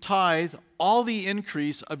truly tithe all the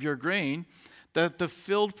increase of your grain that the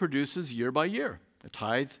field produces year by year. A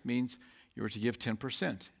tithe means you were to give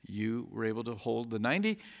 10%. You were able to hold the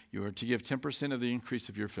 90. You were to give 10% of the increase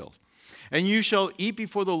of your field. And you shall eat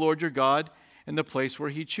before the Lord your God in the place where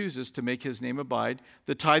he chooses to make his name abide,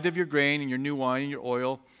 the tithe of your grain and your new wine and your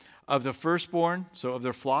oil, of the firstborn, so of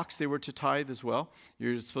their flocks they were to tithe as well.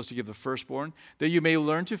 You're supposed to give the firstborn, that you may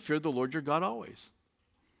learn to fear the Lord your God always.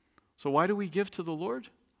 So why do we give to the Lord?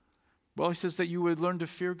 Well, he says that you would learn to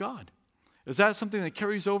fear God. Is that something that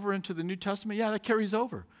carries over into the New Testament? Yeah, that carries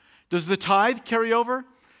over. Does the tithe carry over?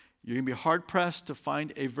 You're going to be hard-pressed to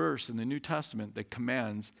find a verse in the New Testament that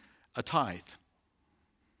commands a tithe.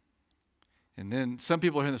 And then some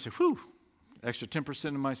people are here and they say, whew, extra 10%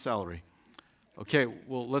 of my salary. Okay,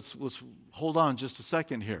 well, let's hold on just a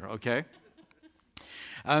second here, okay?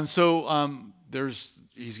 And so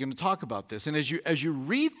he's going to talk about this. And as you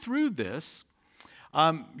read through this,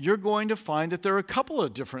 you're going to find that there are a couple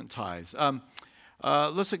of different tithes.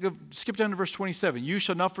 Let's skip down to verse 27. You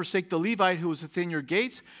shall not forsake the Levite who is within your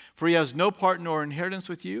gates, for he has no part nor inheritance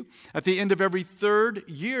with you. At the end of every third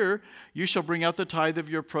year, you shall bring out the tithe of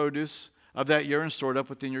your produce of that year and store it up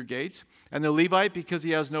within your gates. And the Levite, because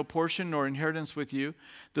he has no portion nor inheritance with you,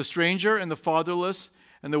 the stranger and the fatherless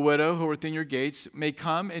and the widow who are within your gates may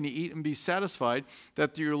come and eat and be satisfied,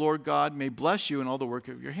 that your Lord God may bless you in all the work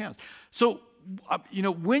of your hands. So,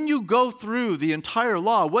 when you go through the entire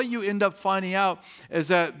law, what you end up finding out is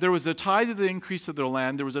that there was a tithe of the increase of their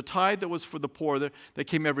land. There was a tithe that was for the poor that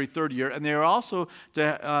came every third year. And they are also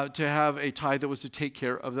to have a tithe that was to take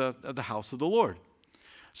care of the house of the Lord.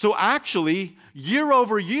 So actually, year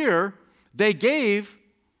over year, they gave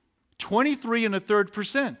 23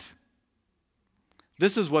 1/3%.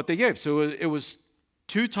 This is what they gave. So it was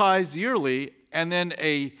 2 tithes yearly, and then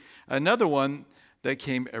another one that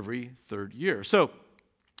came every third year. So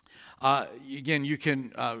again, you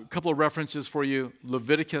can a couple of references for you: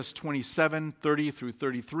 Leviticus 27:30 through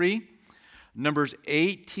 33, Numbers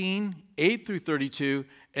 18:8 through 32,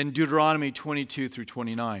 and Deuteronomy 22 through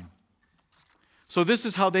 29. So this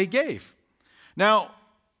is how they gave. Now,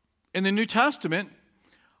 in the New Testament,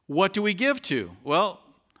 what do we give to? Well,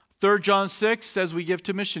 3 John 6 says we give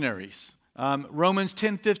to missionaries. Romans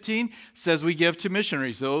 10:15 says we give to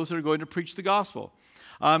missionaries, those that are going to preach the gospel.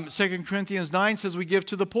 2 Corinthians 9 says we give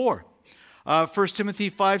to the poor. 1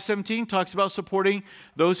 Timothy 5:17 talks about supporting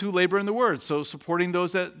those who labor in the word, so supporting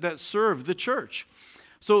those that serve the church.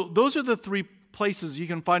 So those are the 3 places you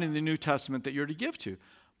can find in the New Testament that you're to give to.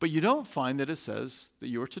 But you don't find that it says that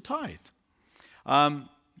you are to tithe.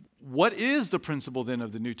 What is the principle then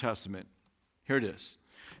of the New Testament? Here it is.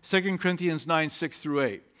 2 Corinthians 9:6 through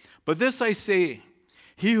 8. But this I say,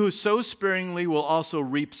 he who sows sparingly will also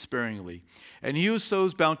reap sparingly, and he who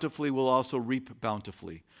sows bountifully will also reap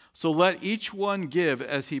bountifully. So let each one give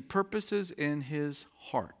as he purposes in his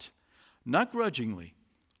heart, not grudgingly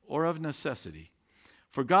or of necessity.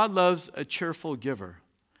 For God loves a cheerful giver.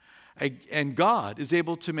 And God is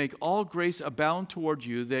able to make all grace abound toward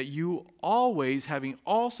you, that you always, having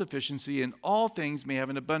all sufficiency in all things, may have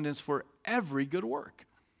an abundance for every good work.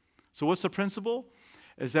 So what's the principle?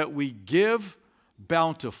 Is that we give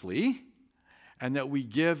bountifully and that we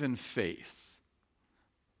give in faith.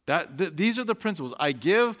 These are the principles. I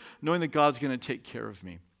give knowing that God's going to take care of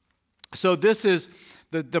me. So this is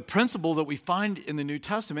the principle that we find in the New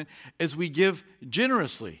Testament is we give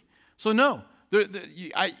generously. So no.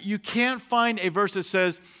 You can't find a verse that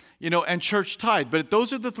says and church tithe. But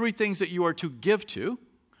those are the three things that you are to give to.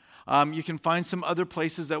 You can find some other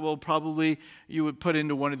places that will probably, you would put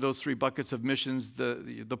into one of those three buckets of missions,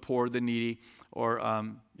 the poor, the needy, or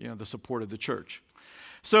the support of the church.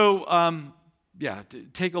 So,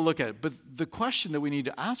 take a look at it. But the question that we need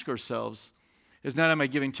to ask ourselves is not, am I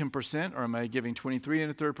giving 10% or am I giving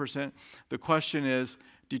 23.33%? The question is,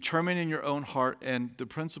 determine in your own heart, and the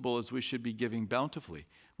principle is we should be giving bountifully.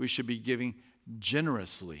 We should be giving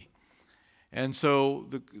generously. And so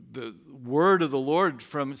the word of the Lord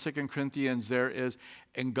from 2 Corinthians there is,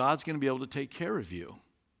 and God's going to be able to take care of you.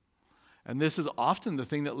 And this is often the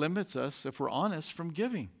thing that limits us, if we're honest, from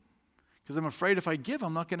giving. Because I'm afraid if I give,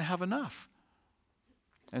 I'm not going to have enough.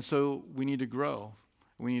 And so we need to grow.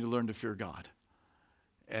 We need to learn to fear God.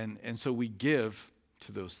 And so we give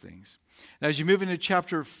to those things. Now, as you move into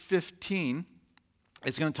chapter 15,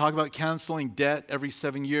 it's going to talk about canceling debt every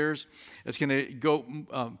 7 years. It's going to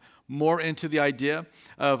go more into the idea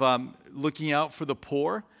of looking out for the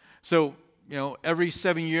poor. So, every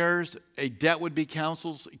 7 years, a debt would be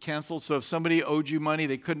canceled. So if somebody owed you money,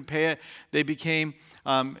 they couldn't pay it, they became,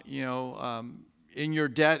 in your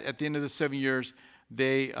debt at the end of the 7 years,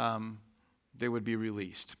 they would be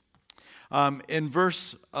released. In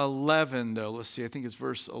verse 11, though, let's see, I think it's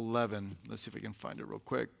verse 11. Let's see if I can find it real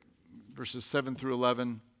quick. Verses 7 through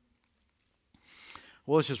 11.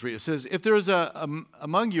 Well, let's just read it. It says, if there is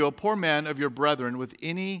among you a poor man of your brethren within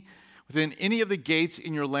any of the gates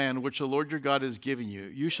in your land which the Lord your God is giving you,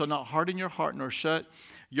 you shall not harden your heart nor shut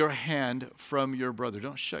your hand from your brother.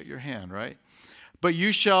 Don't shut your hand, right? But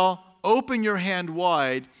you shall open your hand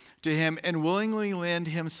wide to him and willingly lend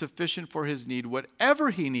him sufficient for his need, whatever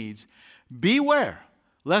he needs. Beware,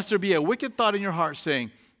 lest there be a wicked thought in your heart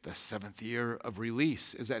saying, the 7th year of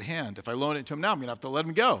release is at hand. If I loan it to him now, I'm going to have to let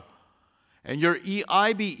him go. And your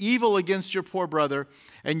eye be evil against your poor brother,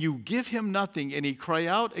 and you give him nothing, and he cry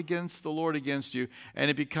out against the Lord against you, and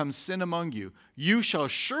it becomes sin among you. You shall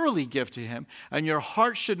surely give to him, and your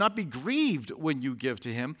heart should not be grieved when you give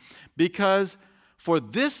to him, because for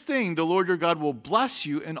this thing the Lord your God will bless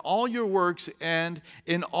you in all your works and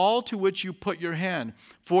in all to which you put your hand.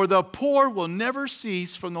 For the poor will never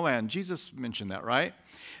cease from the land. Jesus mentioned that, right?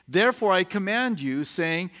 Therefore I command you,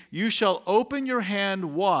 saying, you shall open your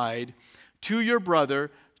hand wide to your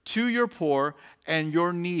brother, to your poor, and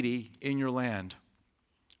your needy in your land.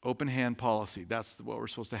 Open hand policy. That's what we're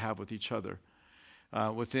supposed to have with each other,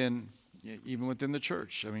 even within the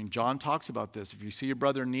church. I mean, John talks about this. If you see your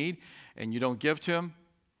brother in need and you don't give to him,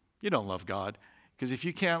 you don't love God. Because if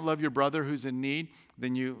you can't love your brother who's in need,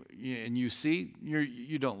 then you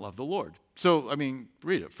don't love the Lord. So,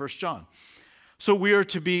 read it, 1 John. So we are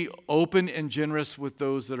to be open and generous with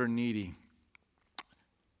those that are needy.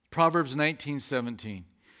 Proverbs 19:17.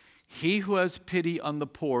 He who has pity on the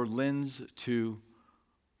poor lends to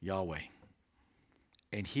Yahweh,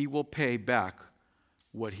 and he will pay back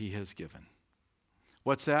what he has given.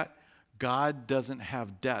 What's that? God doesn't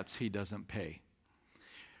have debts he doesn't pay.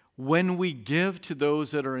 When we give to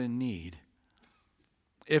those that are in need,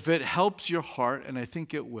 if it helps your heart, and I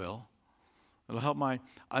think it will, it'll help mine,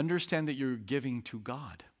 understand that you're giving to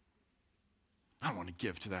God. I don't want to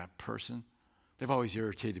give to that person. They've always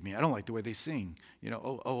irritated me. I don't like the way they sing.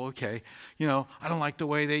 Okay. I don't like the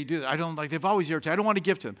way they do. They've always irritated. I don't want to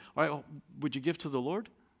give to them. All right, well, would you give to the Lord?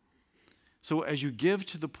 So as you give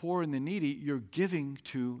to the poor and the needy, you're giving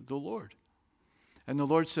to the Lord. And the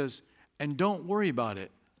Lord says, and don't worry about it.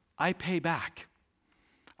 I pay back.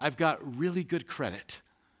 I've got really good credit.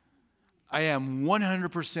 I am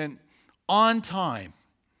 100% on time.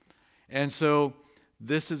 And so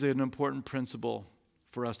this is an important principle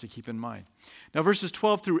for us to keep in mind. Now, verses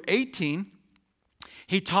 12 through 18,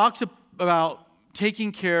 he talks about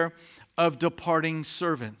taking care of departing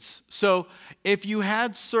servants. So if you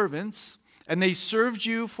had servants and they served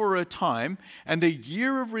you for a time and the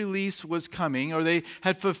year of release was coming, or they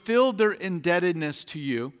had fulfilled their indebtedness to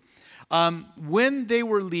you, when they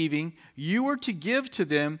were leaving, you were to give to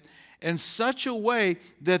them in such a way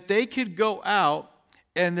that they could go out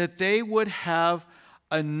and that they would have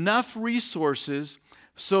enough resources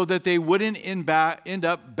so that they wouldn't end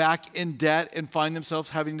up back in debt and find themselves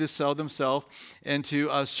having to sell themselves into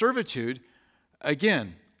servitude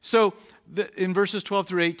again. So in verses 12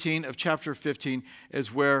 through 18 of chapter 15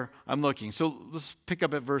 is where I'm looking. So let's pick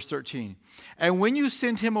up at verse 13. And when you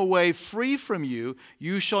send him away free from you,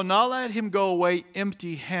 you shall not let him go away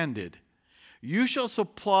empty-handed. You shall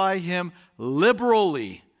supply him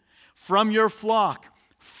liberally from your flock,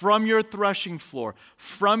 from your threshing floor,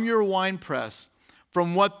 from your winepress.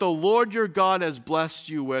 From what the Lord your God has blessed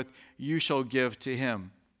you with, you shall give to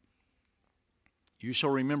him. you shall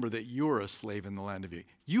remember that you're a slave in the land of Egypt.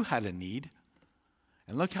 You had a need.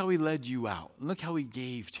 And look how he led you out. Look how he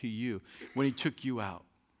gave to you when he took you out.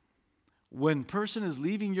 When a person is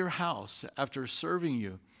leaving your house after serving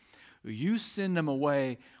you, you send them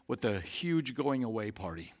away with a huge going away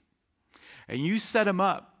party. And you set them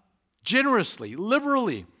up generously,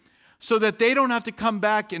 liberally, so that they don't have to come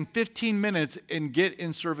back in 15 minutes and get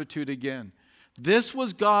in servitude again. This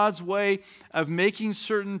was God's way of making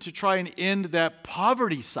certain to try and end that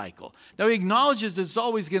poverty cycle. Now, he acknowledges it's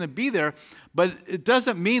always going to be there, but it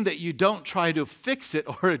doesn't mean that you don't try to fix it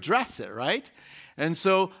or address it, right? And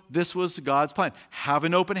so this was God's plan. Have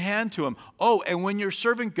an open hand to him. Oh, and when your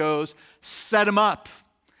servant goes, set him up.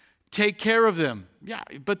 Take care of them. Yeah,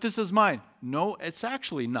 but this is mine. No, it's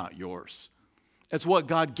actually not yours. It's what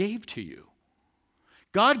God gave to you.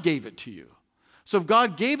 God gave it to you. So if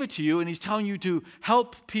God gave it to you and he's telling you to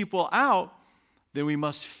help people out, then we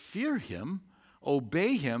must fear him,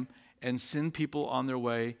 obey him, and send people on their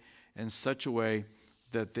way in such a way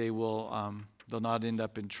that they'll not end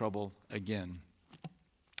up in trouble again.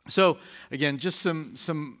 So again, just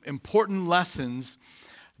some important lessons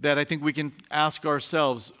that I think we can ask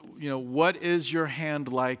ourselves. What is your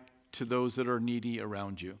hand like to those that are needy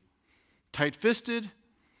around you? Tight-fisted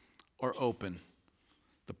or open?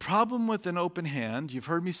 The problem with an open hand, you've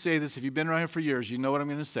heard me say this, if you've been around here for years, you know what I'm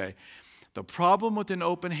going to say. The problem with an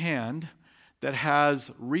open hand that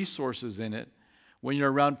has resources in it, when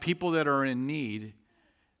you're around people that are in need,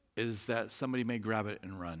 is that somebody may grab it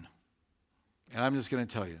and run. And I'm just going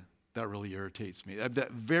to tell you, that really irritates me.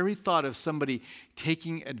 That very thought of somebody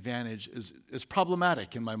taking advantage is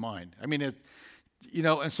problematic in my mind. I mean,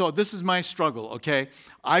 and so this is my struggle, okay?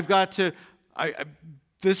 I've got to...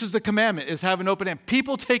 This is the commandment, is have an open hand.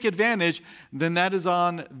 People take advantage, then that is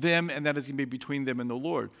on them, and that is going to be between them and the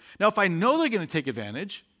Lord. Now, if I know they're going to take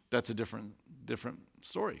advantage, that's a different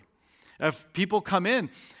story. If people come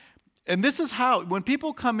in, and this is how, when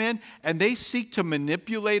people come in and they seek to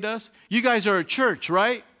manipulate us, you guys are a church,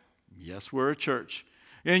 right? Yes, we're a church.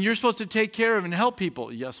 And you're supposed to take care of and help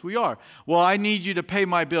people. Yes, we are. Well, I need you to pay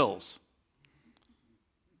my bills.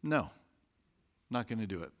 No, not going to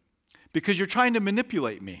do it. Because you're trying to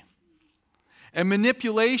manipulate me. And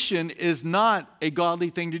manipulation is not a godly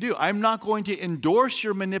thing to do. I'm not going to endorse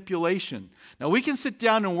your manipulation. Now, we can sit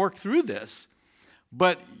down and work through this,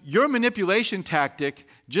 but your manipulation tactic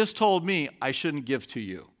just told me I shouldn't give to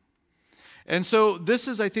you. And so this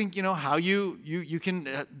is, I think, how you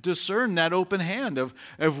can discern that open hand of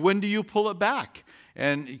when do you pull it back.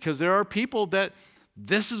 And because there are people that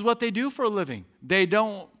this is what they do for a living. They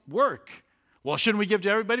don't work. Well, shouldn't we give to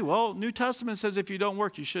everybody? Well, New Testament says if you don't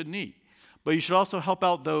work, you shouldn't eat. But you should also help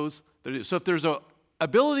out those that do. So if there's an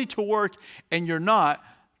ability to work and you're not,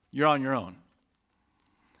 you're on your own.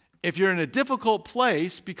 If you're in a difficult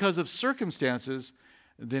place because of circumstances,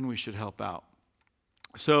 then we should help out.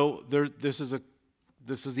 So this is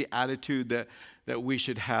the attitude that we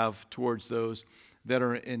should have towards those that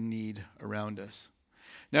are in need around us.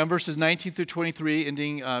 Now in verses 19 through 23,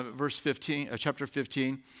 ending verse 15, chapter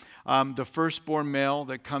 15, the firstborn male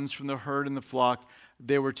that comes from the herd and the flock,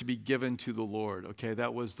 they were to be given to the Lord. Okay,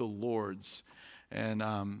 that was the Lord's. And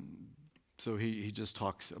so he just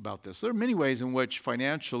talks about this. There are many ways in which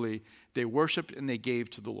financially they worshiped and they gave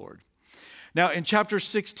to the Lord. Now in chapter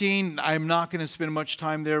 16, I'm not going to spend much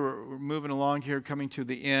time there. We're moving along here, coming to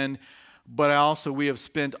the end. But we have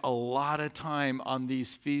spent a lot of time on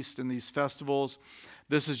these feasts and these festivals.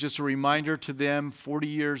 This is just a reminder to them. 40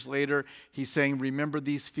 years later, he's saying, remember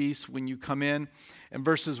these feasts when you come in. In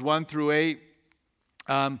verses 1 through 8,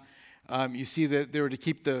 you see that they were to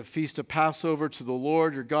keep the feast of Passover to the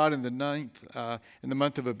Lord your God in the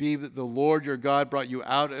month of Abib. The Lord your God brought you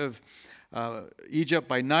out of Egypt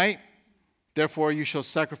by night. Therefore, you shall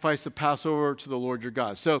sacrifice the Passover to the Lord your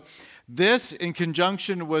God. So this, in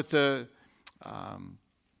conjunction with the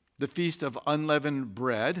Feast of Unleavened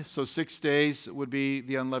Bread. So 6 days would be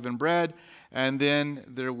the unleavened bread, and then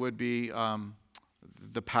there would be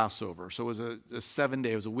the Passover. So it was a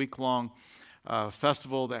 7-day, it was a week-long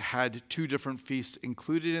festival that had 2 different feasts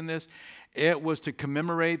included in this. It was to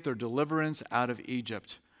commemorate their deliverance out of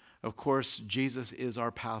Egypt. Of course, Jesus is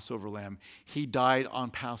our Passover lamb. He died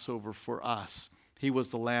on Passover for us. He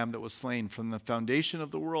was the lamb that was slain from the foundation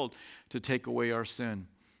of the world to take away our sin.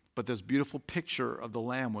 But this beautiful picture of the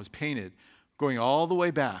lamb was painted, going all the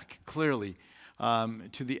way back, clearly,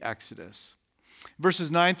 to the Exodus.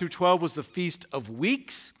 Verses 9 through 12 was the Feast of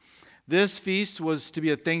Weeks. This feast was to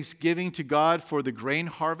be a thanksgiving to God for the grain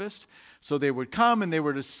harvest. So they would come and they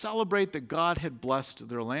were to celebrate that God had blessed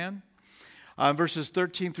their land. Verses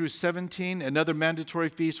 13 through 17, another mandatory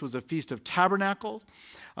feast was a Feast of Tabernacles.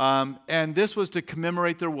 And this was to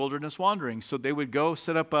commemorate their wilderness wanderings. So they would go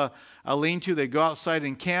set up a lean-to, they'd go outside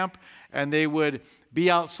and camp, and they would be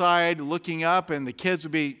outside looking up, and the kids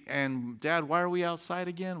would be, and Dad, why are we outside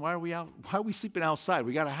again? Why are we sleeping outside?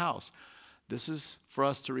 We got a house. This is for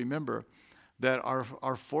us to remember that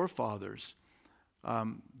our forefathers,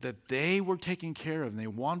 that they were taken care of, and they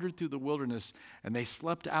wandered through the wilderness, and they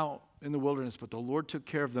slept out in the wilderness, but the Lord took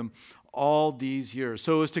care of them all these years.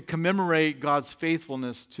 So it was to commemorate God's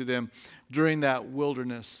faithfulness to them during that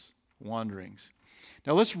wilderness wanderings.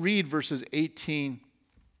 Now let's read verses 18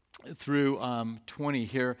 through 20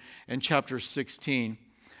 here in chapter 16.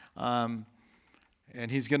 And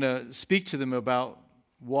he's going to speak to them about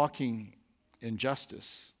walking in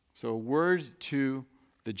justice. So a word to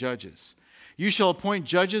the judges. You shall appoint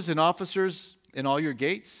judges and officers in all your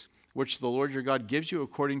gates, which the Lord your God gives you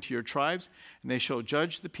according to your tribes, and they shall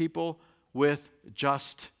judge the people with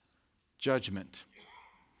just judgment.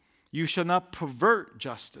 You shall not pervert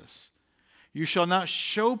justice. You shall not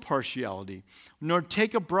show partiality, nor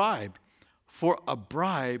take a bribe, for a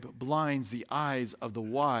bribe blinds the eyes of the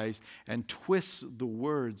wise and twists the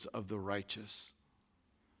words of the righteous.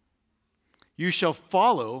 You shall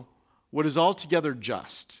follow what is altogether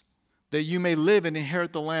just, that you may live and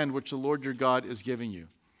inherit the land which the Lord your God is giving you.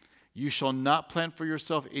 You shall not plant for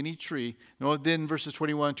yourself any tree. No, then verses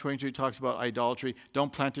 21 and 22 talks about idolatry.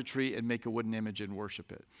 Don't plant a tree and make a wooden image and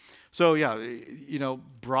worship it. So yeah,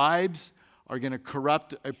 bribes are going to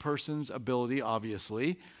corrupt a person's ability,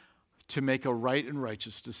 obviously, to make a right and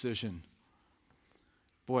righteous decision.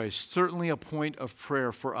 Boy, certainly a point of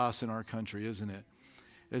prayer for us in our country, isn't it?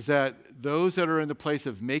 Is that those that are in the place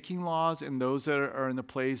of making laws and those that are in the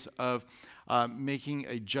place of making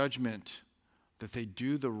a judgment, that they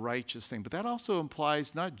do the righteous thing. But that also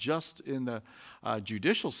implies not just in the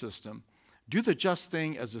judicial system, do the just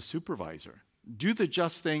thing as a supervisor. Do the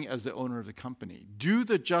just thing as the owner of the company. Do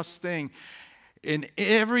the just thing in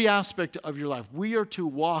every aspect of your life. We are to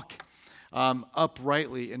walk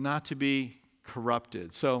uprightly and not to be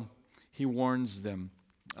corrupted. So he warns them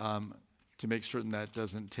to make certain that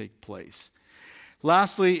doesn't take place.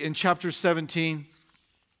 Lastly, in chapter 17,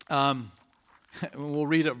 we'll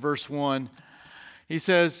read at verse 1. He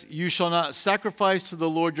says, you shall not sacrifice to the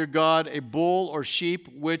Lord your God a bull or sheep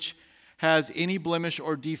which has any blemish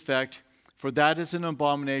or defect, for that is an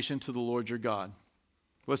abomination to the Lord your God.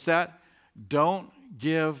 What's that? Don't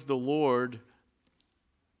give the Lord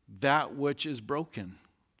that which is broken.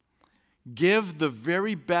 Give the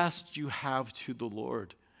very best you have to the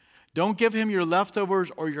Lord. Don't give him your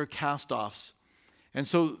leftovers or your cast-offs. And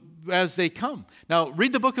so as they come. Now,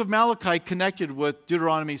 read the book of Malachi connected with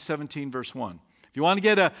Deuteronomy 17, verse 1. If you want to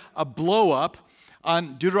get a blow-up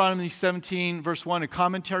on Deuteronomy 17, verse 1, a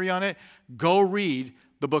commentary on it, go read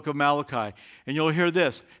the book of Malachi. And you'll hear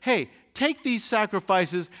this. Hey, take these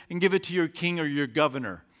sacrifices and give it to your king or your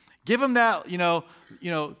governor. Give him that,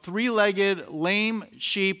 three-legged, lame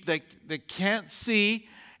sheep that can't see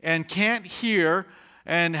and can't hear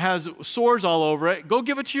and has sores all over it. Go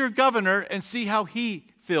give it to your governor and see how he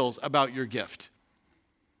feels about your gift.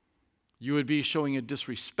 You would be showing a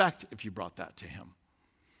disrespect if you brought that to him.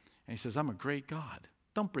 And he says, I'm a great God.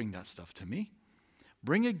 Don't bring that stuff to me.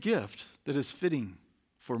 Bring a gift that is fitting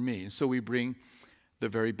for me. And so we bring the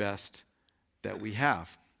very best that we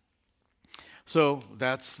have. So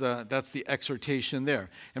that's the exhortation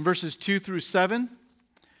there. In verses 2 through 7,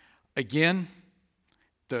 again,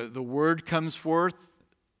 the word comes forth.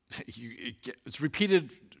 It's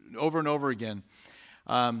repeated over and over again.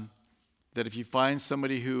 That if you find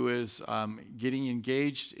somebody who is getting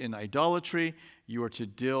engaged in idolatry, you are to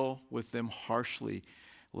deal with them harshly,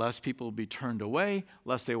 lest people be turned away,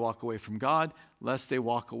 lest they walk away from God, lest they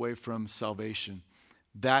walk away from salvation.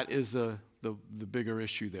 That is the bigger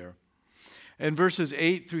issue there. In verses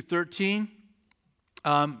 8 through 13,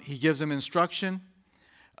 he gives them instruction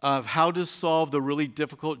of how to solve the really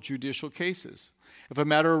difficult judicial cases. If a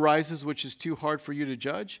matter arises which is too hard for you to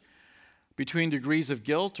judge, between degrees of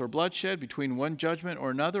guilt or bloodshed, between one judgment or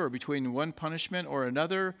another, or between one punishment or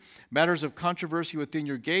another, matters of controversy within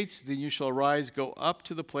your gates, then you shall arise, go up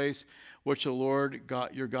to the place which the Lord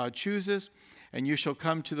God, your God chooses, and you shall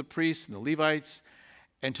come to the priests and the Levites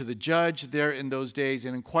and to the judge there in those days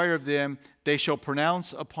and inquire of them. They shall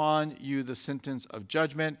pronounce upon you the sentence of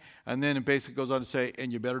judgment. And then it basically goes on to say,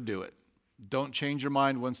 and you better do it. Don't change your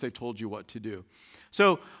mind once they've told you what to do.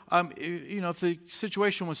 So, if the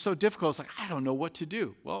situation was so difficult, it's like, I don't know what to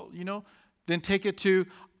do. Well, then take it to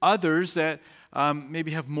others that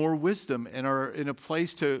maybe have more wisdom and are in a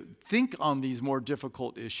place to think on these more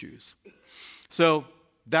difficult issues. So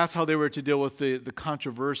that's how they were to deal with the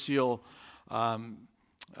controversial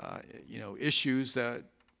issues that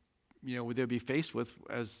they'd be faced with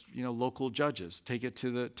as local judges. Take it to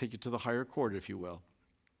the higher court, if you will.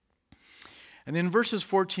 And then verses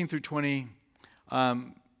 14 through 20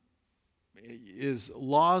 is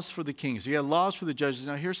laws for the kings. So you had laws for the judges.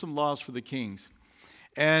 Now here's some laws for the kings.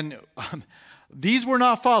 And these were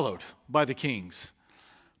not followed by the kings.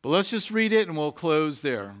 But let's just read it and we'll close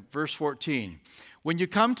there. Verse 14. When you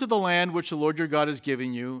come to the land which the Lord your God is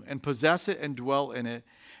giving you, and possess it and dwell in it,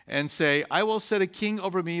 and say, I will set a king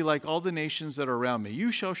over me like all the nations that are around me.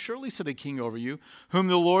 You shall surely set a king over you, whom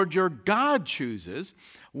the Lord your God chooses.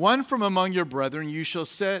 One from among your brethren you shall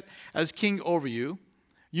set as king over you.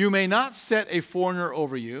 You may not set a foreigner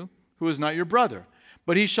over you, who is not your brother.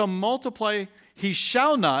 But he shall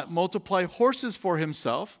not multiply horses for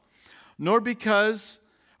himself, nor cause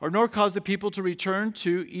the people to return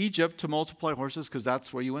to Egypt to multiply horses, because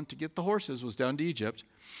that's where you went to get the horses, was down to Egypt.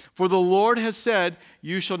 For the Lord has said,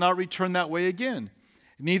 you shall not return that way again.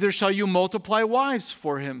 Neither shall you multiply wives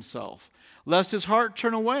for himself, lest his heart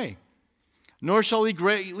turn away. Nor shall he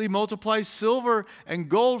greatly multiply silver and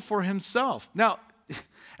gold for himself. Now,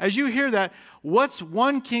 as you hear that, what's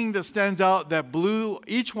one king that stands out that blew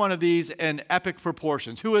each one of these in epic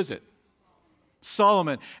proportions? Who is it?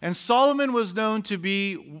 Solomon. And Solomon was known to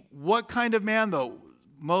be what kind of man, though?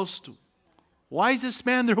 Most wisest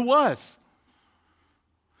man there was.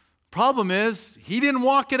 Problem is, he didn't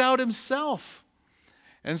walk it out himself.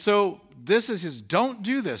 And so this is his, don't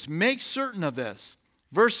do this. Make certain of this.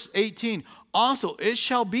 Verse 18, also it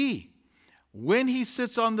shall be, when he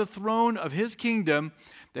sits on the throne of his kingdom,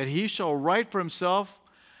 that he shall write for himself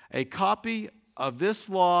a copy of this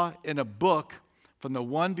law in a book from the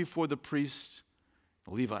one before the priests,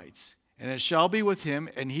 the Levites. And it shall be with him,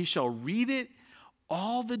 and he shall read it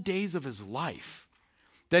all the days of his life,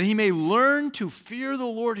 that he may learn to fear the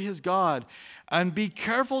Lord his God, and be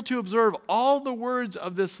careful to observe all the words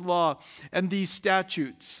of this law and these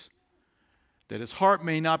statutes, that his heart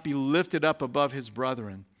may not be lifted up above his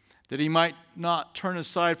brethren, that he might not turn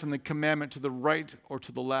aside from the commandment to the right or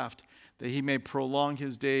to the left, that he may prolong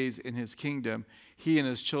his days in his kingdom, he and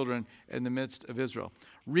his children in the midst of Israel.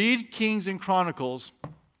 Read Kings and Chronicles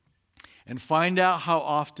and find out how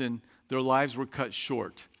often their lives were cut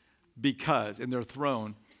short in their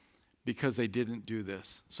throne, because they didn't do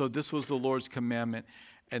this. So this was the Lord's commandment,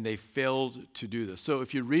 and they failed to do this. So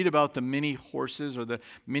if you read about the many horses or the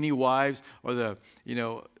many wives or the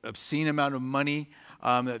obscene amount of money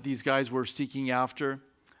that these guys were seeking after,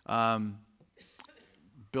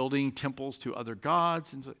 building temples to other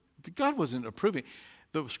gods, and so God wasn't approving.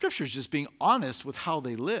 The Scripture's just being honest with how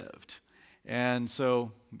they lived. And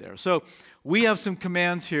so there. So we have some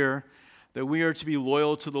commands here that we are to be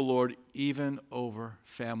loyal to the Lord even over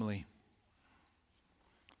family.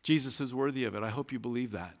 Jesus is worthy of it. I hope you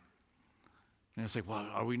believe that. And it's like, well,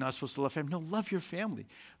 are we not supposed to love family? No, love your family.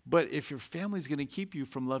 But if your family is going to keep you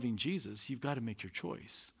from loving Jesus, you've got to make your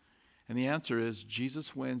choice. And the answer is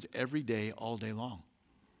Jesus wins every day, all day long.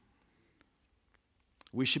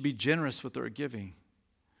 We should be generous with our giving.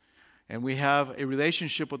 And we have a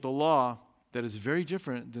relationship with the law that is very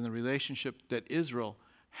different than the relationship that Israel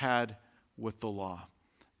had with the law.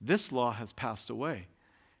 This law has passed away,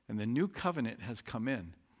 and the new covenant has come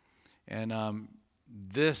in. And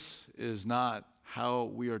this is not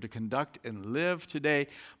how we are to conduct and live today,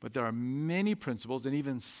 but there are many principles and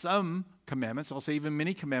even some commandments, I'll say even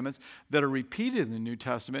many commandments, that are repeated in the New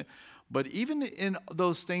Testament. But even in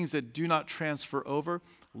those things that do not transfer over,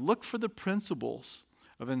 look for the principles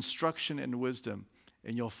of instruction and wisdom,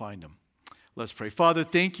 and you'll find them. Let's pray. Father,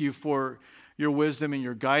 thank you for your wisdom and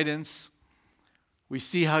your guidance. We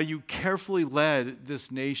see how you carefully led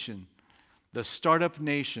this nation, the startup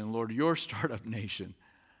nation, Lord, your startup nation,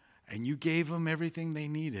 and you gave them everything they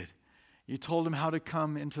needed. You told them how to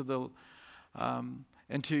come into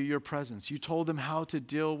your presence. You told them how to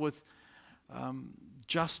deal with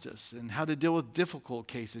justice and how to deal with difficult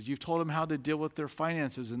cases. You've told them how to deal with their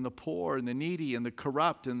finances and the poor and the needy and the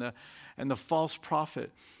corrupt and the false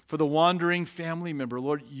prophet. For the wandering family member,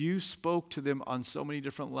 Lord, you spoke to them on so many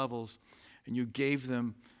different levels, and you gave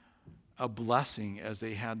them a blessing as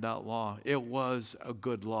they had that law. It was a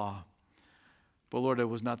good law. But Lord, it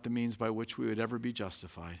was not the means by which we would ever be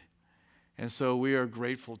justified. And so we are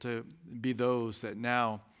grateful to be those that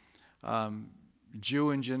now, Jew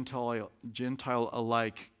and Gentile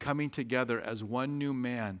alike, coming together as one new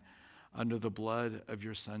man under the blood of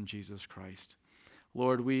your Son, Jesus Christ.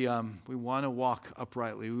 Lord, we want to walk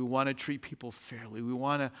uprightly. We want to treat people fairly. We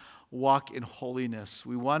want to walk in holiness.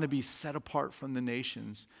 We want to be set apart from the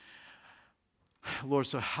nations. Lord,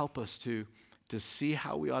 so help us to see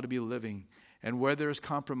how we ought to be living, and where there is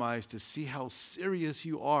compromise, to see how serious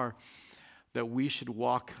you are that we should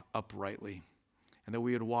walk uprightly and that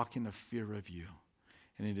we would walk in the fear of you.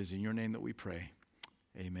 And it is in your name that we pray.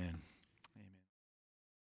 Amen.